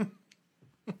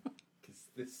 Because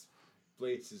this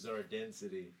place is our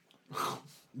density.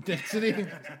 Density. I don't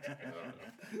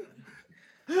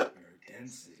know. Your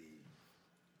density.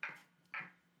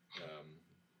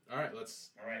 All right, let's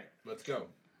go.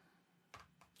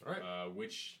 All right.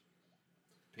 Which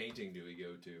painting do we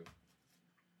go to?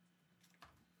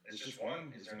 It's just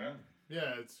one, is there none?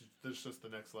 Yeah, there's just the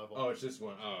next level. Oh, it's just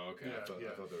one. Oh, okay. Yeah,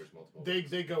 I thought there was multiple.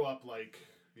 They go up like,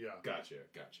 yeah. Gotcha.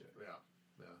 Yeah.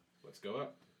 Let's go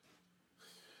up.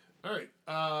 All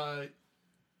right.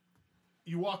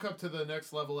 You walk up to the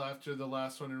next level after the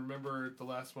last one, and remember the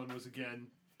last one was again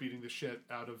beating the shit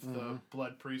out of the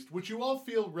Blood Priest, which you all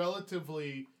feel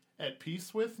relatively at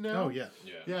peace with now. Oh, yeah.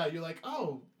 Yeah. Yeah, you're like,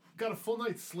 oh, got a full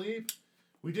night's sleep.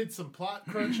 We did some plot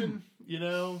crunching,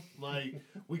 like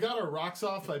we got our rocks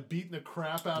off by beating the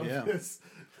crap out Yeah. of this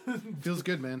Feels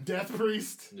good, man. death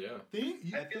priest. Yeah.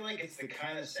 I feel like it's the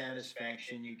kind of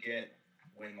satisfaction you get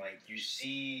when, like, you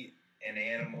see an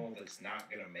animal that's not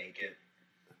gonna make it,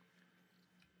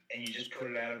 and you just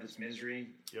put it out of its misery.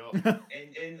 Yup. And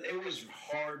it was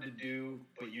hard to do,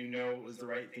 but it was the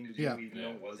right thing to do, Yeah. even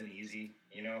though it wasn't easy.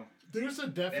 There's a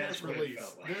definite That's what it release.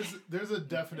 felt like. There's a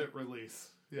definite release.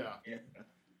 Yeah. Yeah.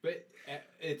 But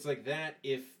it's like that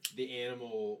if the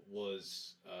animal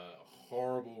was a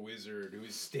horrible wizard who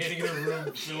was standing in a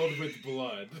room filled with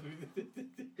blood.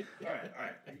 All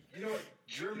right. You know what?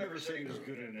 Germ never said he was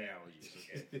good at analogies.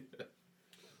 Okay.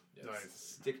 Yes. Nice.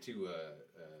 Stick to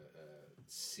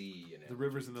sea and The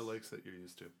rivers and the lakes that you're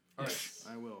used to. All right. Yes.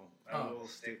 I will. I will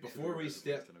stick. Before to we the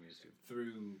step that I'm used to.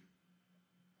 through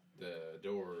the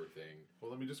door thing. Well,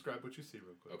 let me describe what you see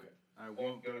real quick. Okay. I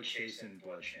won't go chasing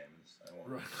blood shamans. I won't.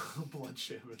 Right. Blood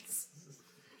shamans.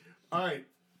 All right.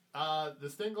 The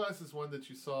stained glass is one that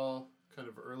you saw kind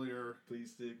of earlier. Please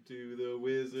stick to the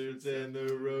wizards and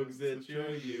the rogues that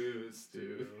you're used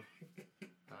to.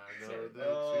 I know that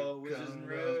Oh, you're wizards and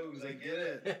gonna- rogues. I get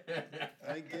it.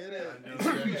 I get it. I know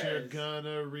that you're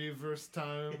gonna reverse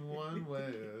time one way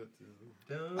or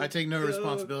two. I take no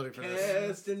responsibility for this.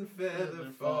 Cast and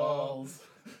feather falls.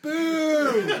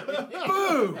 Boo!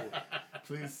 Boo!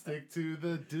 Please stick to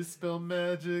the dispel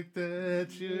magic that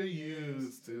you're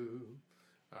used to.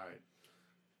 All right.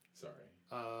 Sorry.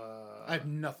 I have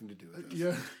nothing to do with this.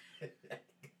 Yeah.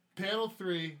 Panel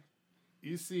 3,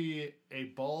 you see a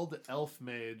bald elf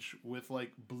mage with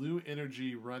like blue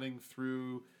energy running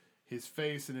through his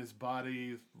face and his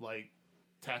body, like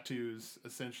tattoos,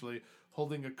 essentially,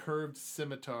 holding a curved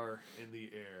scimitar in the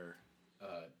air.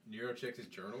 Nero checks his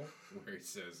journal where he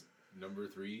says number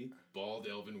 3, bald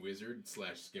elven wizard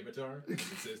 / scimitar. And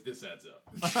it says this adds up.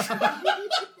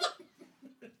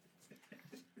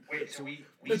 Wait, so we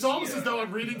It's see almost as though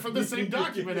I'm reading from the same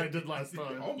document I did last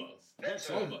time. Almost. that's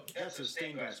Almost. a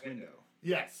stained glass window.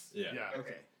 Yes. Yeah.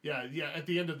 Okay. Yeah. At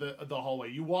the end of the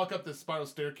hallway, you walk up the spiral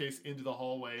staircase into the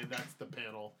hallway, and that's the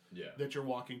panel Yeah. that you're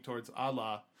walking towards, a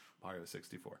la Mario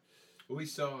 64. We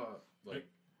saw like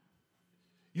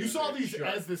You Yeah, saw very these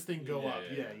sharp. as this thing go Yeah, up.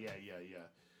 yeah, Yeah.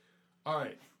 All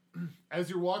right. As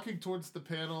you're walking towards the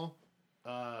panel,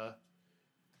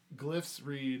 glyphs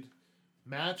read,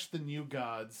 "Match the new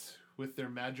gods with their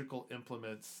magical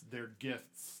implements, their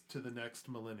gifts to the next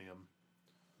millennium."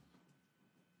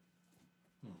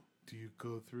 Do you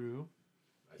go through?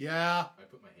 Yeah. I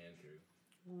put my hand through.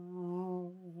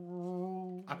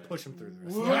 I push him through the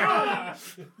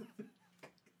rest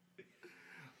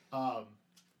of the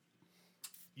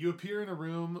You appear in a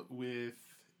room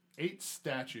with 8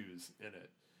 statues in it.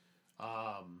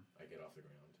 I get off the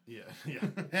ground.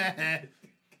 Yeah.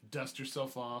 Dust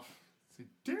yourself off. Say,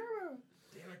 damn it.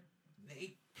 Damn it,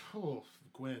 Nate. Oh,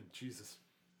 Gwen, Jesus.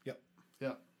 Yep.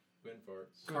 Gwen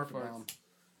farts. Carpet farts. bomb.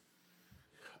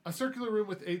 A circular room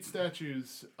with 8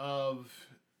 statues of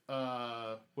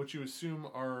what you assume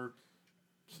are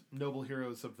noble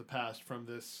heroes of the past from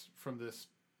this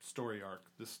story arc,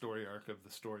 the story arc of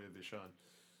the story of Ishan.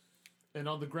 And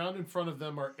on the ground in front of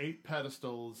them are 8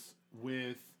 pedestals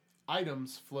with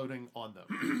items floating on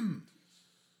them.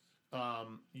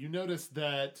 You notice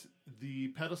that the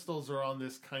pedestals are on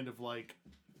this kind of like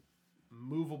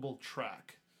movable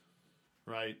track,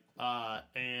 right?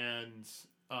 And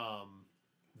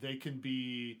they can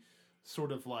be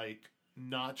sort of like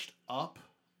notched up,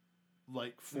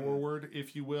 like forward,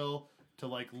 if you will, to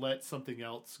like let something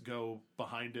else go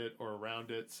behind it or around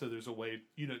it. So there's a way,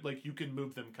 like you can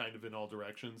move them kind of in all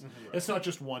directions. It's not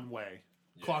just one way,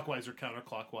 clockwise or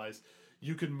counterclockwise.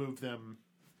 You can move them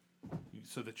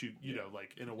so that you know,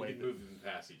 like in a way You can move them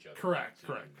past each other. Correct.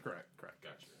 Gotcha.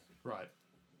 Right.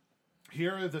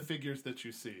 Here are the figures that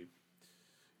you see.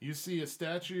 You see a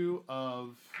statue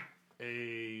of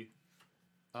a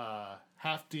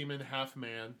half demon, half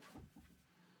man.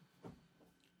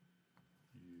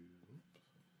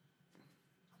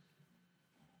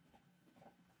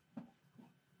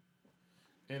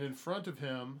 And in front of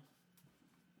him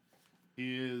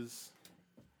is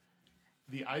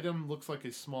the item looks like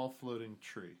a small floating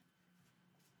tree.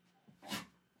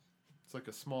 It's like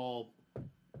a small,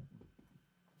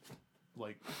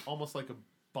 like almost like a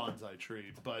bonsai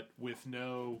tree, but with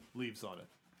no leaves on it.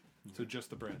 So just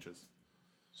the branches.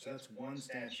 So that's one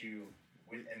statue,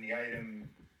 and the item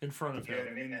In front of the him.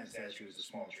 item in that statue is a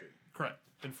small tree. Correct.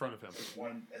 In front of him.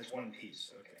 That's one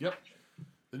piece. Okay. Yep.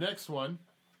 The next one,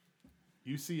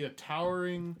 you see a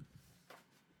towering,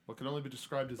 what can only be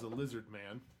described as a lizard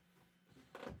man,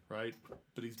 right?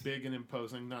 But he's big and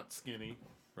imposing, not skinny,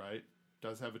 right?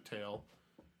 Does have a tail,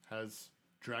 has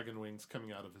dragon wings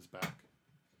coming out of his back.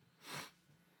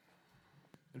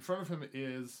 In front of him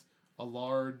is a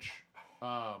large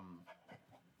warhammer.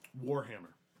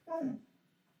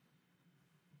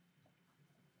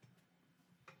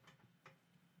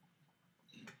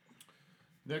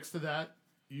 Next to that,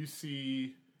 you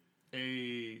see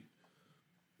a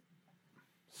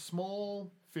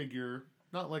small figure,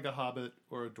 not like a hobbit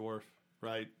or a dwarf,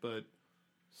 right? But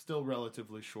still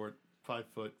relatively short, 5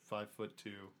 foot,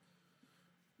 5'2".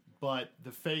 But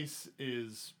the face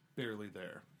is barely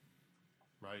there,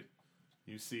 right?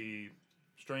 You see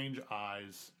strange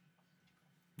eyes,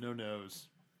 no nose,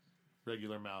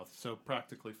 regular mouth, so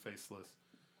practically faceless.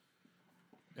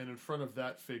 And in front of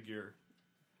that figure,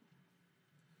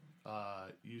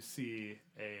 you see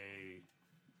a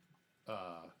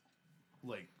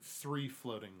like 3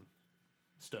 floating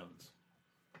stones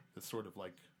that sort of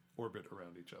like orbit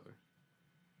around each other.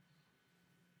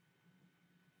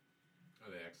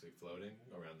 Are they actually floating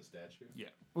around the statue? Yeah.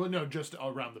 Well, no, just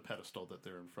around the pedestal that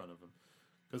they're in front of him.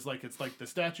 Because like it's like the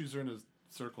statues are in a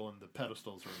circle and the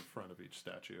pedestals are in front of each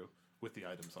statue with the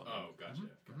items on them. Oh, gotcha.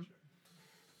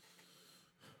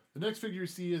 The next figure you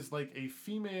see is like a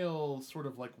female sort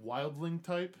of like wildling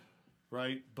type,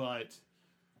 right? But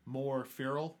more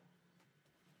feral.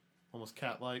 Almost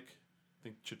cat-like.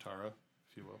 Think Chitara,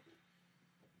 if you will.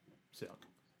 Siak.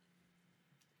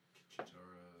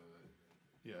 Chitara.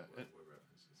 Yeah. What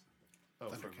references? Oh,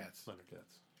 from Thundercats.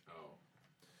 Thundercats. Oh.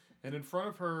 And in front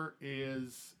of her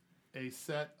is a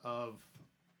set of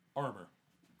armor.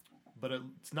 But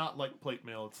it's not like plate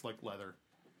mail, it's like leather.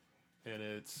 And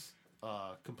it's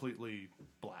completely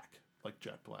black, like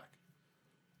jet black.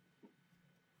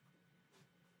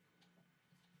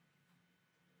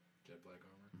 Jet black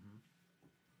armor.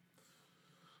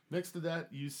 Next to that,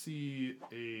 you see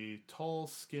a tall,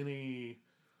 skinny,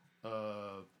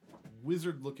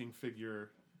 wizard-looking figure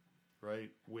right,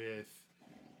 with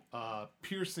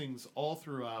piercings all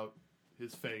throughout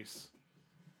his face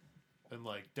and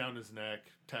like down his neck,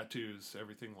 tattoos,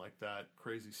 everything like that,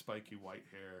 crazy spiky white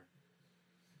hair.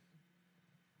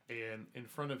 And in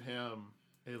front of him,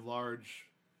 a large,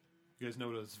 you guys know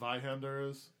what a Zweihander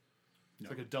is? It's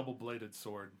like a double-bladed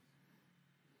sword.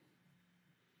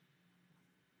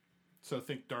 So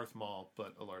think Darth Maul,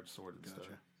 but a large sword instead.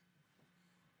 Gotcha.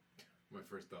 My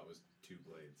first thought was two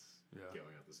blades going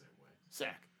out the same way.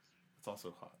 Sack. It's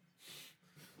also hot.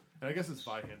 And I guess his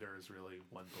Zweihander is really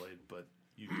one blade, but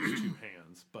you use two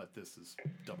hands. But this is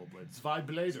double blade.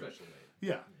 Zweiblader. Special made.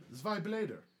 Yeah,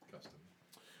 Zweiblader. Custom.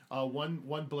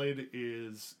 One blade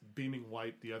is beaming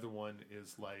white. The other one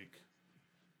is like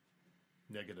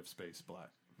negative space black.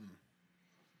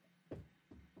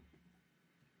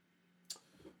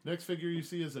 Next figure you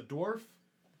see is a dwarf.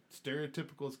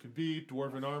 Stereotypical as can be.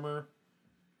 Dwarven armor.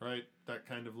 Right? That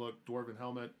kind of look. Dwarven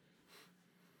helmet.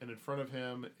 And in front of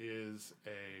him is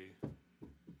a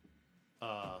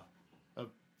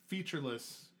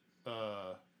featureless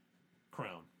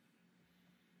crown.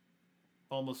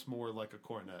 Almost more like a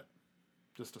coronet.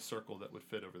 Just a circle that would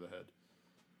fit over the head.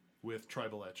 With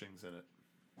tribal etchings in it.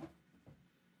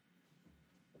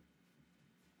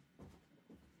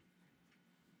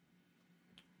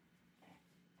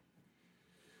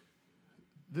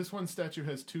 This one statue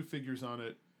has two figures on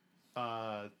it.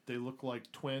 They look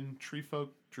like twin tree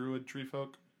folk, druid tree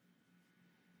folk.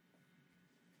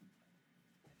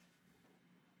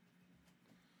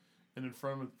 And in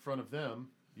front of them,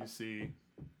 you see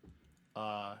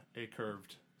a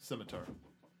curved scimitar.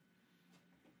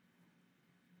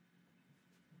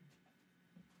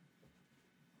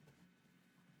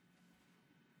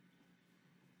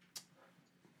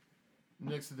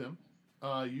 Next to them,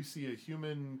 you see a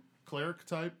human cleric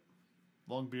type,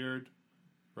 long beard,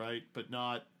 right, but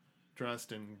not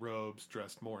dressed in robes,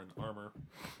 dressed more in armor,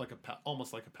 like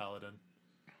almost like a paladin,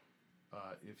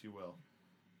 if you will.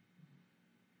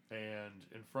 And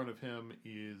in front of him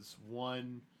is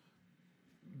one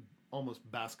almost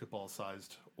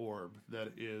basketball-sized orb that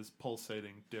is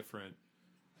pulsating different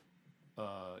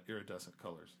iridescent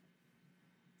colors.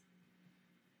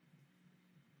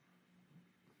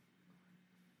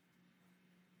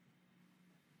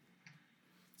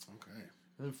 Okay.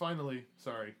 And then finally,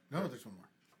 sorry. No, there's one more.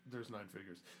 There's 9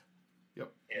 figures.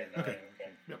 Yep. Yeah, Okay.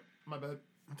 Yep. My bad.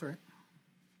 That's all right.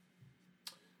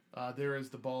 There is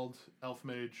the bald elf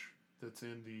mage that's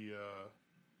in the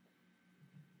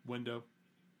window.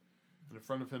 And in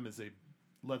front of him is a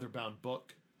leather-bound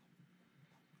book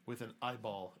with an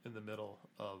eyeball in the middle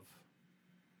of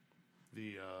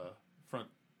the front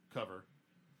cover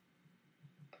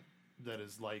that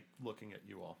is like looking at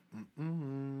you all.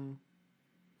 Mm-hmm.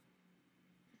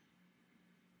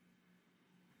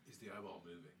 Is the eyeball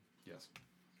moving? Yes.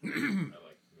 I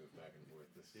like to move back and forth.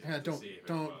 Yeah, to see if it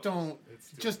don't, follows.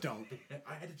 just don't.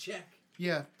 I had to check.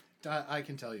 Yeah, I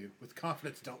can tell you with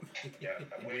confidence, don't. Yeah,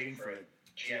 I'm waiting for a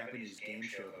Japanese game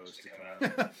show host to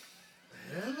come out.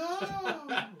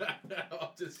 Hello.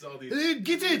 I'll just all these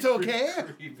Get it, okay?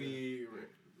 creepy,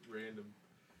 random.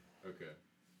 Okay.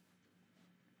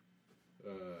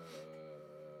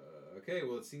 Okay.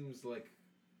 Well, it seems like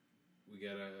we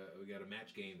got a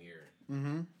match game here.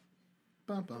 Mm-hmm.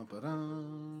 Bum, bum,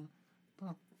 ba-dum.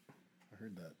 Bum. I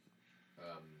heard that.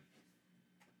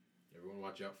 Everyone,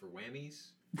 watch out for whammies.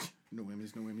 No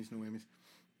whammies, no whammies, no whammies.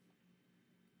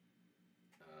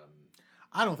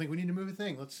 I don't think we need to move a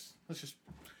thing. Let's just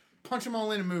punch them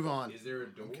all in and move on. Is there a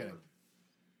door? I'm kidding.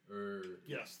 Or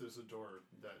Yes, there's a door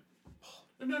that...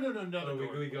 No, another Oh, we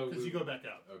door. go- Because we- you go back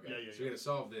out. okay. Yeah. So we got to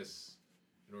solve this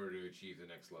in order to achieve the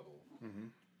next level. Mm-hmm.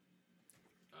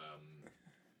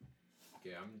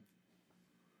 Okay, I'm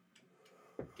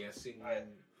guessing.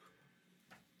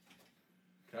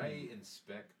 Can I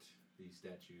inspect these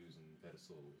statues and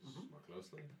pedestals more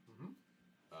closely? Mhm.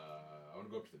 I want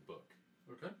to go up to the book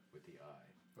Okay. with the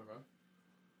eye. Okay.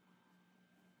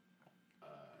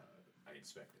 I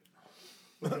inspect it.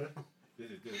 Okay.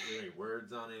 Is there any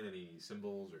words on it? Any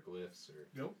symbols or glyphs? Or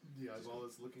Nope. The eyeball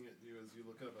is looking at you as you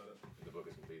look up at it. the book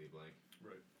is completely blank?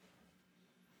 Right.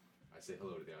 I say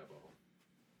hello to the eyeball.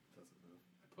 Doesn't move.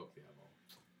 I poke the eyeball.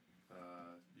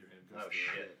 Your hand goes Oh,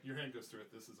 through shit. it. Your hand goes through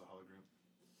it. This is a hologram.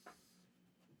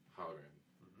 Hologram.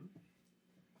 Mm-hmm.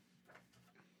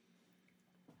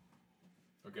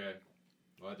 Okay.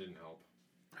 Well, that didn't help.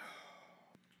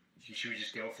 Should we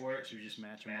just go for it? Should we just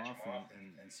match them off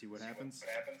and see what happens?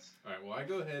 All right. Well, I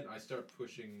go ahead. I start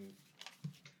pushing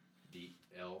the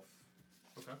elf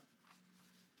Okay.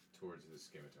 towards the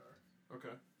scimitar.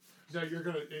 Okay. No, you're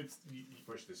gonna. It's.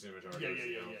 Push the scimitar. Yeah. towards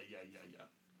the elf. Yeah.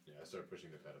 Yeah, I started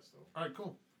pushing the pedestal, All right,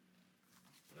 cool.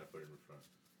 and I put it in front.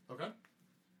 Okay.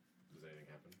 Does anything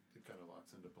happen? It kind of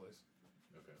locks into place.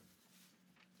 Okay.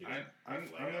 I'm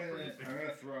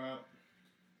gonna throw out.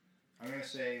 I'm gonna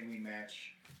say we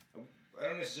match. I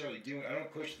don't necessarily do. I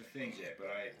don't push the things yet, but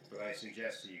I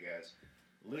suggest to you guys,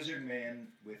 Lizard Man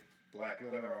with black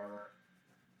leather armor,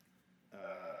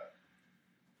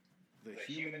 the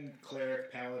human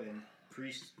cleric paladin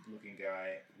priest looking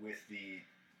guy with the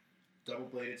double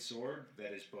bladed sword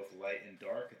that is both light and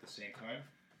dark at the same time.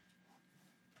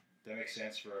 That makes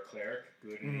sense for a cleric,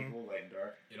 good and evil, light and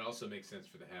dark. It also makes sense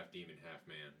for the half demon, half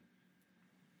man.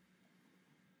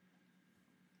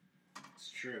 It's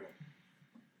true.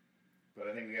 But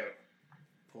I think we gotta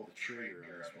pull the trigger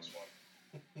on this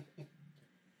one.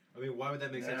 I mean, why would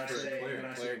that make Then sense I for a say, cleric? then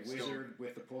I say Clerics wizard don't-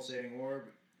 with the pulsating orb,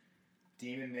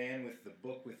 demon man with the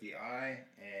book with the eye,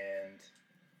 and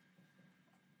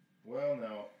well,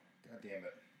 no, god damn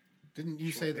it. Didn't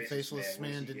you say the Short-faceless faceless man,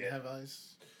 what man does he didn't get? have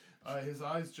eyes? His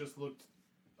eyes just looked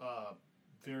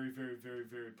very, very, very,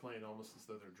 very plain, almost as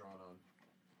though they're drawn on.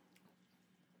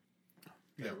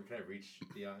 Can I reach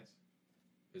the eyes?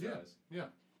 His Yeah. eyes? Yeah.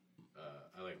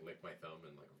 I like lick my thumb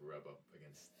and like rub up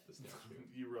against the statue.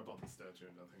 You rub on the statue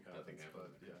and nothing happens. Nothing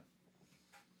happens, But okay. yeah.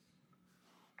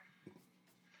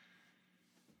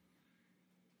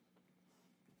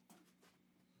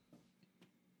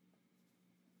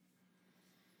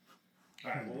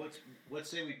 All right, well let's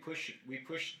say we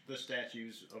push the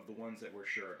statues of the ones that we're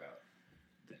sure about.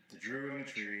 The druid in the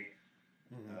tree,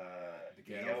 the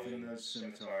cat elf lady. in the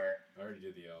scimitar, I already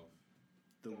did the elf.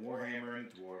 the warhammer and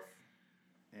the dwarf,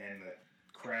 and the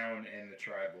crown and the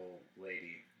tribal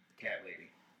lady, cat lady.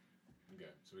 Okay,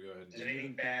 so we go ahead and Does do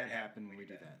anything bad happen when we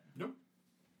do that? Nope.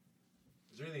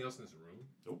 Is there anything else in this room?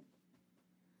 Nope.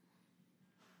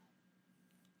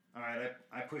 All right,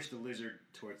 I push the lizard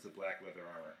towards the black leather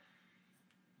armor.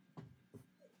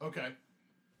 Okay.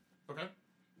 Okay.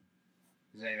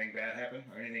 Does anything bad happen,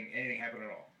 or anything happen at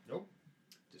all? Nope.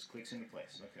 Just clicks into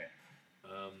place. Okay.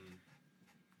 I'm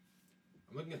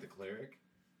looking at the cleric,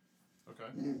 Okay.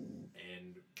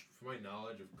 and for my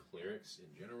knowledge of clerics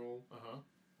in general, Uh-huh.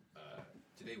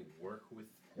 do they work with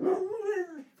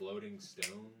floating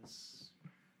stones?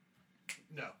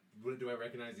 No. Do I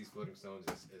recognize these floating stones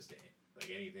as to, like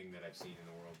anything that I've seen in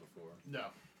the world before?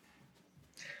 No.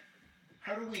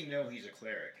 How do we know he's a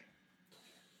cleric?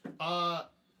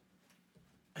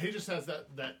 He just has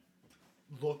that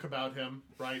look about him,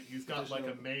 right? He's got There's like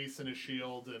no- a mace and a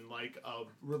shield and like a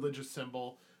religious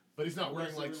symbol, but he's not What wearing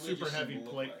does the like super religious heavy symbol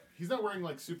look plate. like? He's not wearing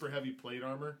like super heavy plate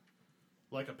armor,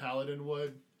 like a paladin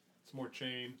would. It's more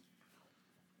chain.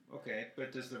 Okay,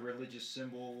 but does the religious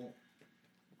symbol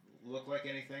look like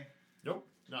anything? Nope.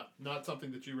 Not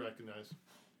something that you recognize.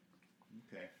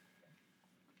 Okay.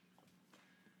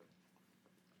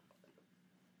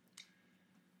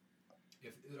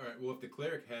 If the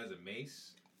cleric has a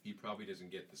mace, he probably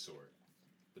doesn't get the sword,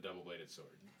 the double-bladed sword.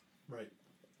 Right.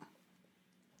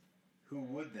 Who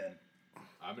would then?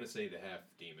 I'm gonna say the half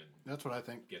demon That's what I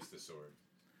think. gets the sword.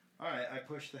 All right, I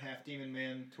push the half demon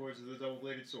man towards the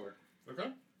double-bladed sword.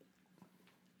 Okay.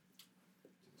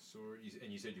 Sword,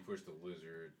 and you said you pushed the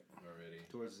lizard already.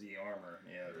 Towards the armor,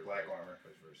 yeah, the Or black vice- armor.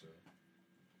 Vice versa.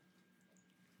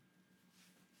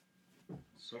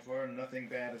 So far, nothing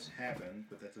bad has happened,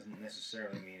 but that doesn't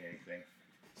necessarily mean anything.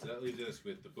 So that leaves us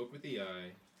with the book with the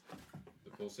eye, the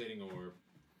pulsating orb,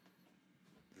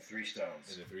 The three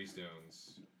stones. and the three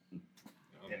stones.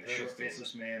 On And the pedestal- short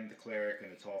faceless man, the cleric,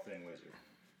 and the tall thin wizard.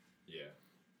 Yeah.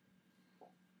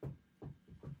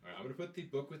 Alright, I'm gonna put the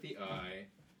book with the eye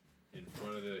in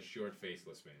front of the short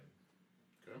faceless man.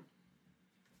 Okay.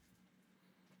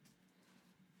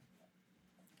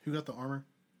 Who got the armor?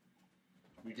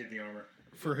 We did the armor.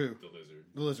 For who? The lizard.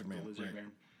 The lizard man. The lizard right.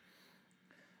 man.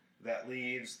 That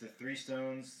leaves the three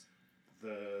stones,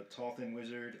 the tall thin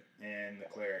wizard, and the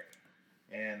cleric,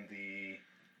 and the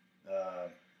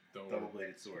The orb.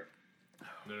 double-bladed sword.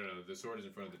 No. The sword is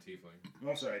in front of the tiefling. Oh,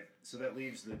 I'm sorry. So that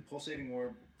leaves the pulsating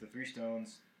orb, the three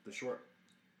stones, the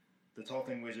tall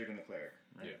thin wizard, and the cleric.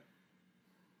 Right? Yeah.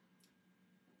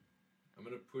 I'm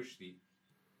gonna push the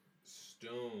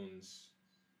stones,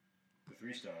 The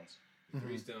three stones. the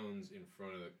three stones in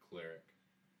front of the cleric,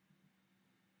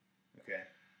 Okay.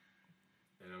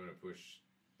 and I'm gonna push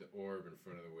the orb in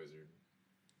front of the wizard.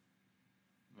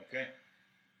 Okay.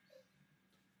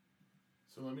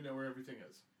 So let me know where everything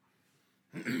is.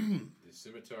 The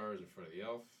scimitar is in front of the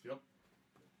elf. Yep.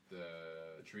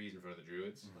 The trees in front of the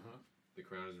druids. Uh-huh. The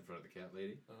crown is in front of the cat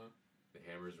lady. Uh-huh. The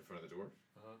hammer is in front of the dwarf.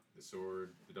 Uh-huh. The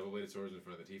sword, the double-bladed sword is in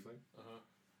front of the tiefling. Uh-huh.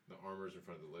 The armor is in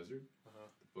front of the lizard. Uh-huh.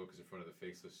 The book is in front of the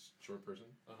faceless short person.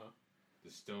 Uh-huh. The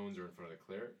stones are in front of the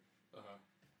cleric. Uh-huh.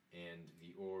 And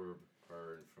the orb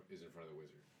is in front of the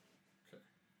wizard. Okay.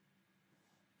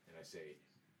 And I say,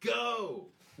 go!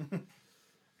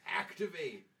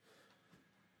 Activate!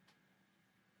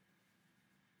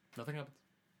 Nothing happens.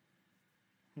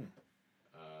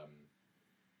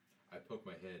 I poke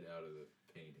my head out of the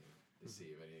painting to see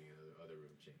if anything in the other room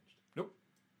changed. Nope.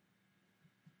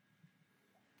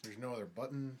 There's no other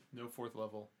button. No fourth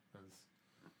level.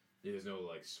 Yeah, there's no,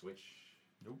 like, switch.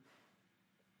 Nope.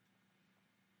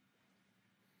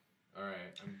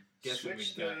 Alright, I'm guessing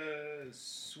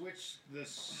Switch the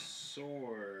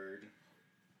sword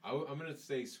I'm gonna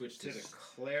say switch to the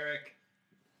cleric.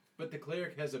 But the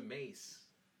cleric has a mace.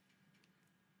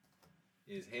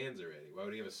 In his hands already. Why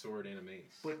would he have a sword and a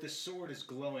mace? But the sword is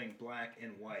glowing black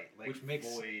and white, like Which makes-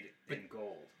 void but- and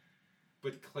gold.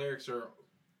 But clerics are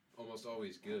almost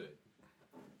always good.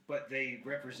 But they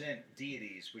represent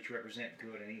deities, which represent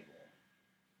good and evil.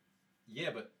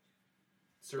 Yeah, but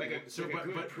Like a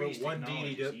good priest one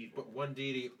deity acknowledges evil. but one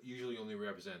deity usually only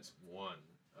represents one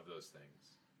of those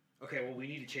things. Okay, well, we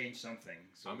need to change something.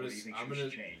 So I'm what gonna do you think I'm we gonna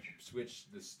should change? switch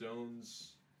the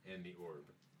stones and the orb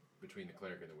between the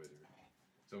cleric and the wizard.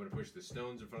 So I'm gonna push the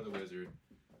stones in front of the wizard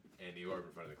and the orb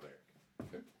in front of the cleric.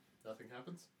 Okay. Nothing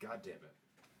happens. God damn it.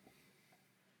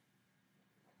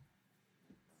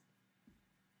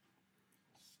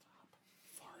 Stop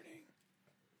farting.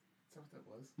 Is that what that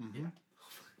was? Yeah.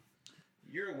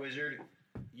 You're a wizard.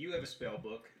 You have a spell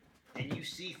book, and you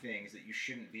see things that you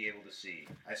shouldn't be able to see.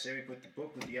 I say we put the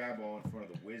book with the eyeball in front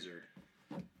of the wizard,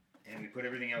 and we put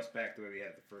everything else back the way we had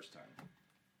it the first time.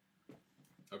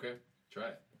 Okay, try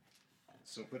it.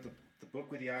 So put the book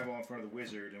with the eyeball in front of the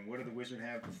wizard, and what did the wizard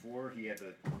have before? He had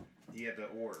the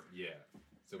orb. Yeah.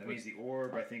 So That means the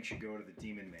orb, I think, should go to the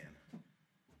demon man.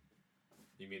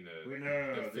 you mean Wait,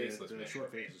 no, the faceless the man.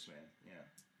 short faceless man. Yeah.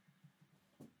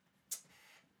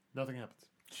 Nothing happens.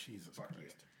 Jesus Fuck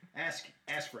Christ. you.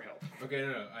 Ask for help. Okay,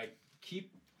 no. I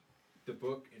keep the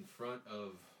book in front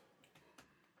of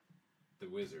the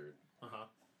wizard. Uh-huh.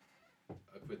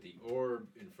 I put the orb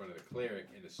in front of the cleric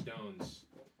and the stones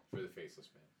for the faceless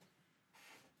man.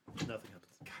 Nothing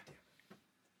happens. God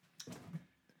damn it.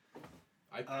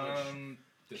 I punch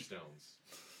the stones.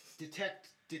 Detect.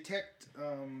 Did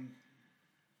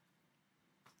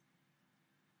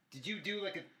you do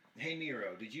like a? Hey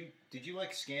Nero, did you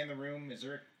like scan the room?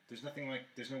 There's nothing like.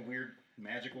 There's no weird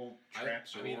magical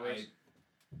traps or auras?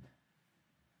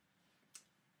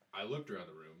 I looked around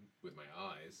the room with my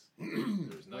eyes.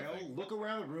 There was nothing. Well, look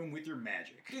around the room with your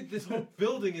magic. Dude, this whole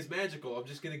building is magical. I'm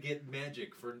just gonna get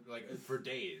magic for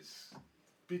days.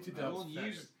 BT I will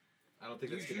use. I don't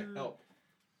think that's Use gonna your- help.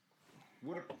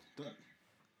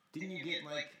 Didn't you get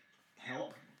like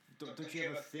help? Don't you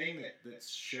have a thing that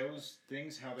shows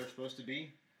things how they're supposed to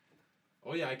be?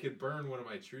 Oh yeah, I could burn one of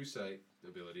my true sight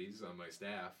abilities on my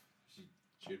staff.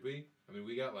 Should we? I mean,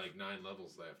 we got like 9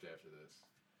 levels left after this.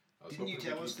 I was Didn't you hoping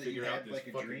tell we us could that you figure out had, this like,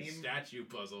 a fucking dream? statue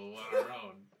puzzle on our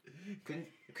own?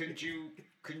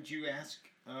 Couldn't you ask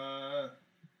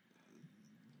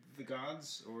the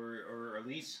gods or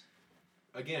Elise?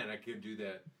 Again, I could do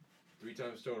that 3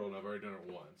 times total, and I've already done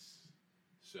it once.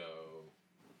 So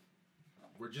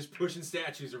we're just pushing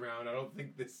statues around. I don't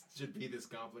think this should be this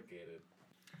complicated.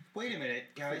 Wait a minute,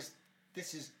 guys.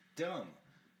 This is dumb.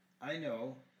 I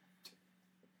know.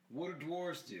 What do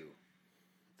dwarves do?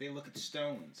 They look at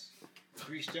stones.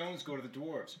 3 stones go to the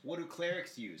dwarves. What do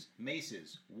clerics use?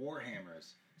 Maces,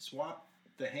 warhammers. Swap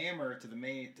the hammer to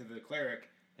the cleric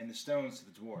and the stones to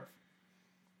the dwarf.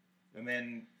 And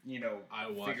then,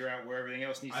 figure out where everything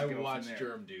else needs to I go watched from there.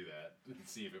 Germ do that and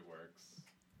see if it works.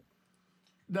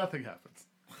 Nothing happens.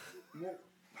 Well,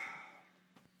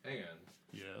 Hang on.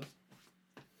 Yes.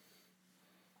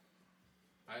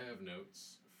 I have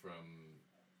notes from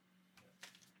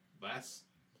last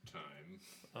time.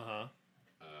 Uh-huh.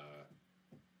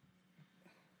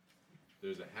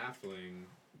 There's a halfling.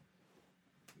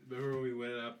 Remember when we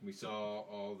went up and we saw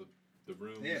all the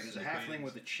rooms? yeah, there's a and the halfling paintings?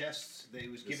 with a chest that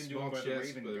was The given to small him by the chest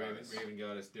Raven by the goddess. Raven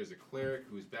goddess. There's a cleric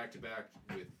who's back to back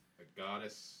with a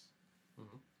goddess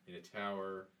in a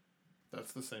tower.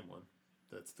 That's the same one.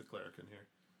 That's the cleric in here.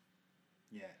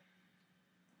 Yeah.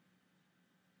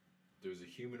 There was a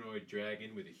humanoid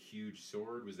dragon with a huge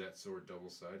sword. Was that sword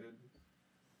double-sided?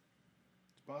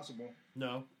 It's possible.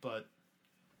 No, but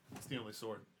it's the only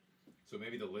sword. So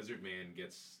maybe the lizard man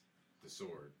gets the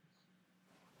sword.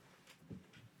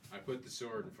 I put the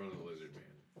sword in front of the lizard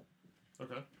man.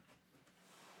 Okay.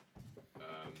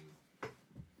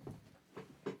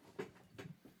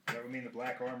 That would mean the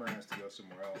black armor has to go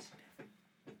somewhere else.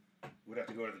 would have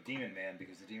to go to the Demon Man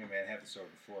because the Demon Man had the sword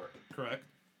before. Correct.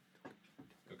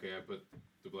 Okay, I put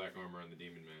the black armor on the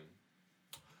Demon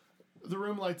Man. The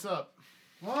room lights up.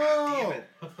 Whoa!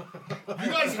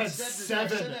 You guys had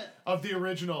 7 of the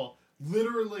original.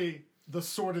 Literally, the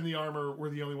sword and the armor were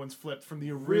the only ones flipped from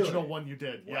the original one you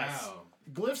did. Yes. Wow.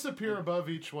 Glyphs appear above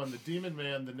each one. The Demon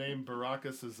Man, the name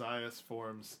Baracus Azias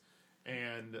forms,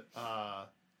 and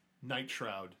Night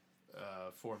Shroud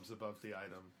forms above the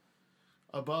item.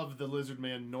 Above the Lizard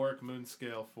Man, Noric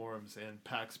Moonscale forms, and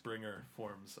Pax Bringer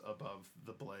forms above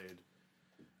the blade.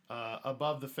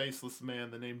 Above the Faceless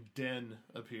Man, the name Den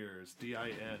appears,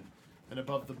 D-I-N. And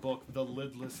above the book, the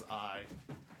Lidless Eye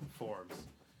forms.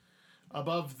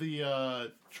 Above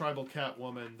the Tribal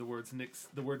Catwoman, the word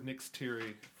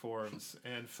Nixtiri forms,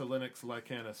 and Phelinix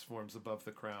Lycanus forms above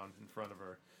the crown in front of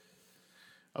her.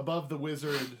 Above the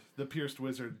Wizard, the Pierced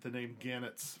Wizard, the name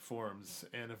Ganitz forms,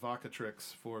 and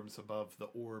Evocatrix forms above the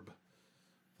orb,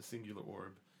 the singular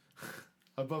orb.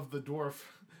 Above the Dwarf,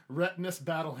 Retinus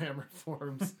Battlehammer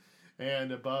forms,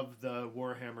 and above the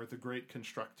Warhammer, the Great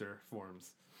Constructor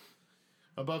forms.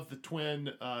 Above the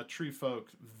twin tree folk,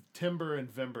 Timber and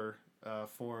Vember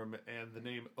form, and the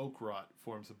name Oakrot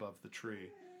forms above the tree.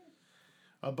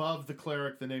 Above the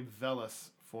cleric, the name Velis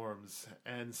forms,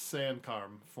 and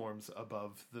Sankarm forms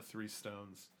above the 3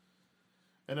 stones.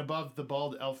 And above the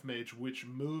bald elf mage, which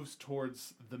moves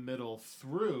towards the middle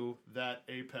through that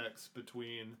apex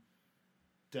between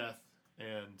death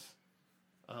and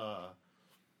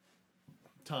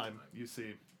time, you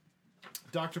see.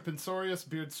 Dr. Pensorius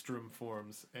Beardstrom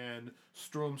forms, and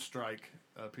Stromstrike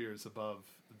appears above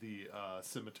the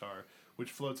scimitar,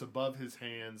 which floats above his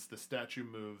hands. The statue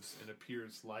moves and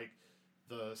appears like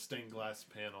the stained glass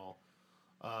panel.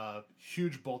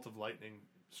 Huge bolt of lightning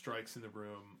strikes in the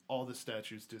room. All the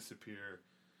statues disappear,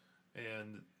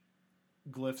 and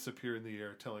glyphs appear in the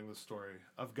air telling the story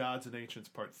of Gods and Ancients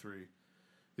Part 3.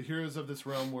 The heroes of this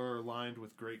realm were aligned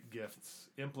with great gifts,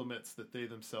 implements that they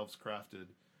themselves crafted.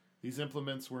 These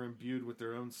implements were imbued with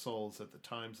their own souls at the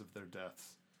times of their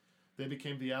deaths. They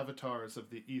became the avatars of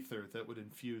the ether that would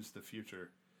infuse the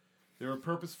future. They were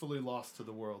purposefully lost to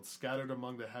the world, scattered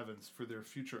among the heavens for their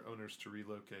future owners to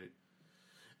relocate.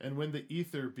 And when the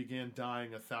ether began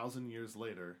dying 1,000 years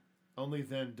later, only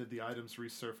then did the items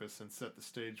resurface and set the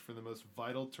stage for the most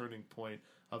vital turning point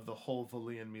of the whole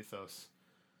Valian mythos,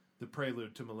 the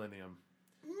prelude to Millennium,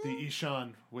 the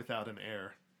Ishan without an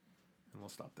heir. And we'll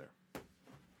stop there.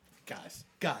 Guys,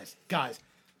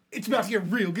 it's about to get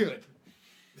real good.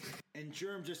 And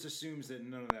Germ just assumes that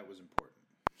none of that was important.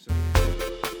 So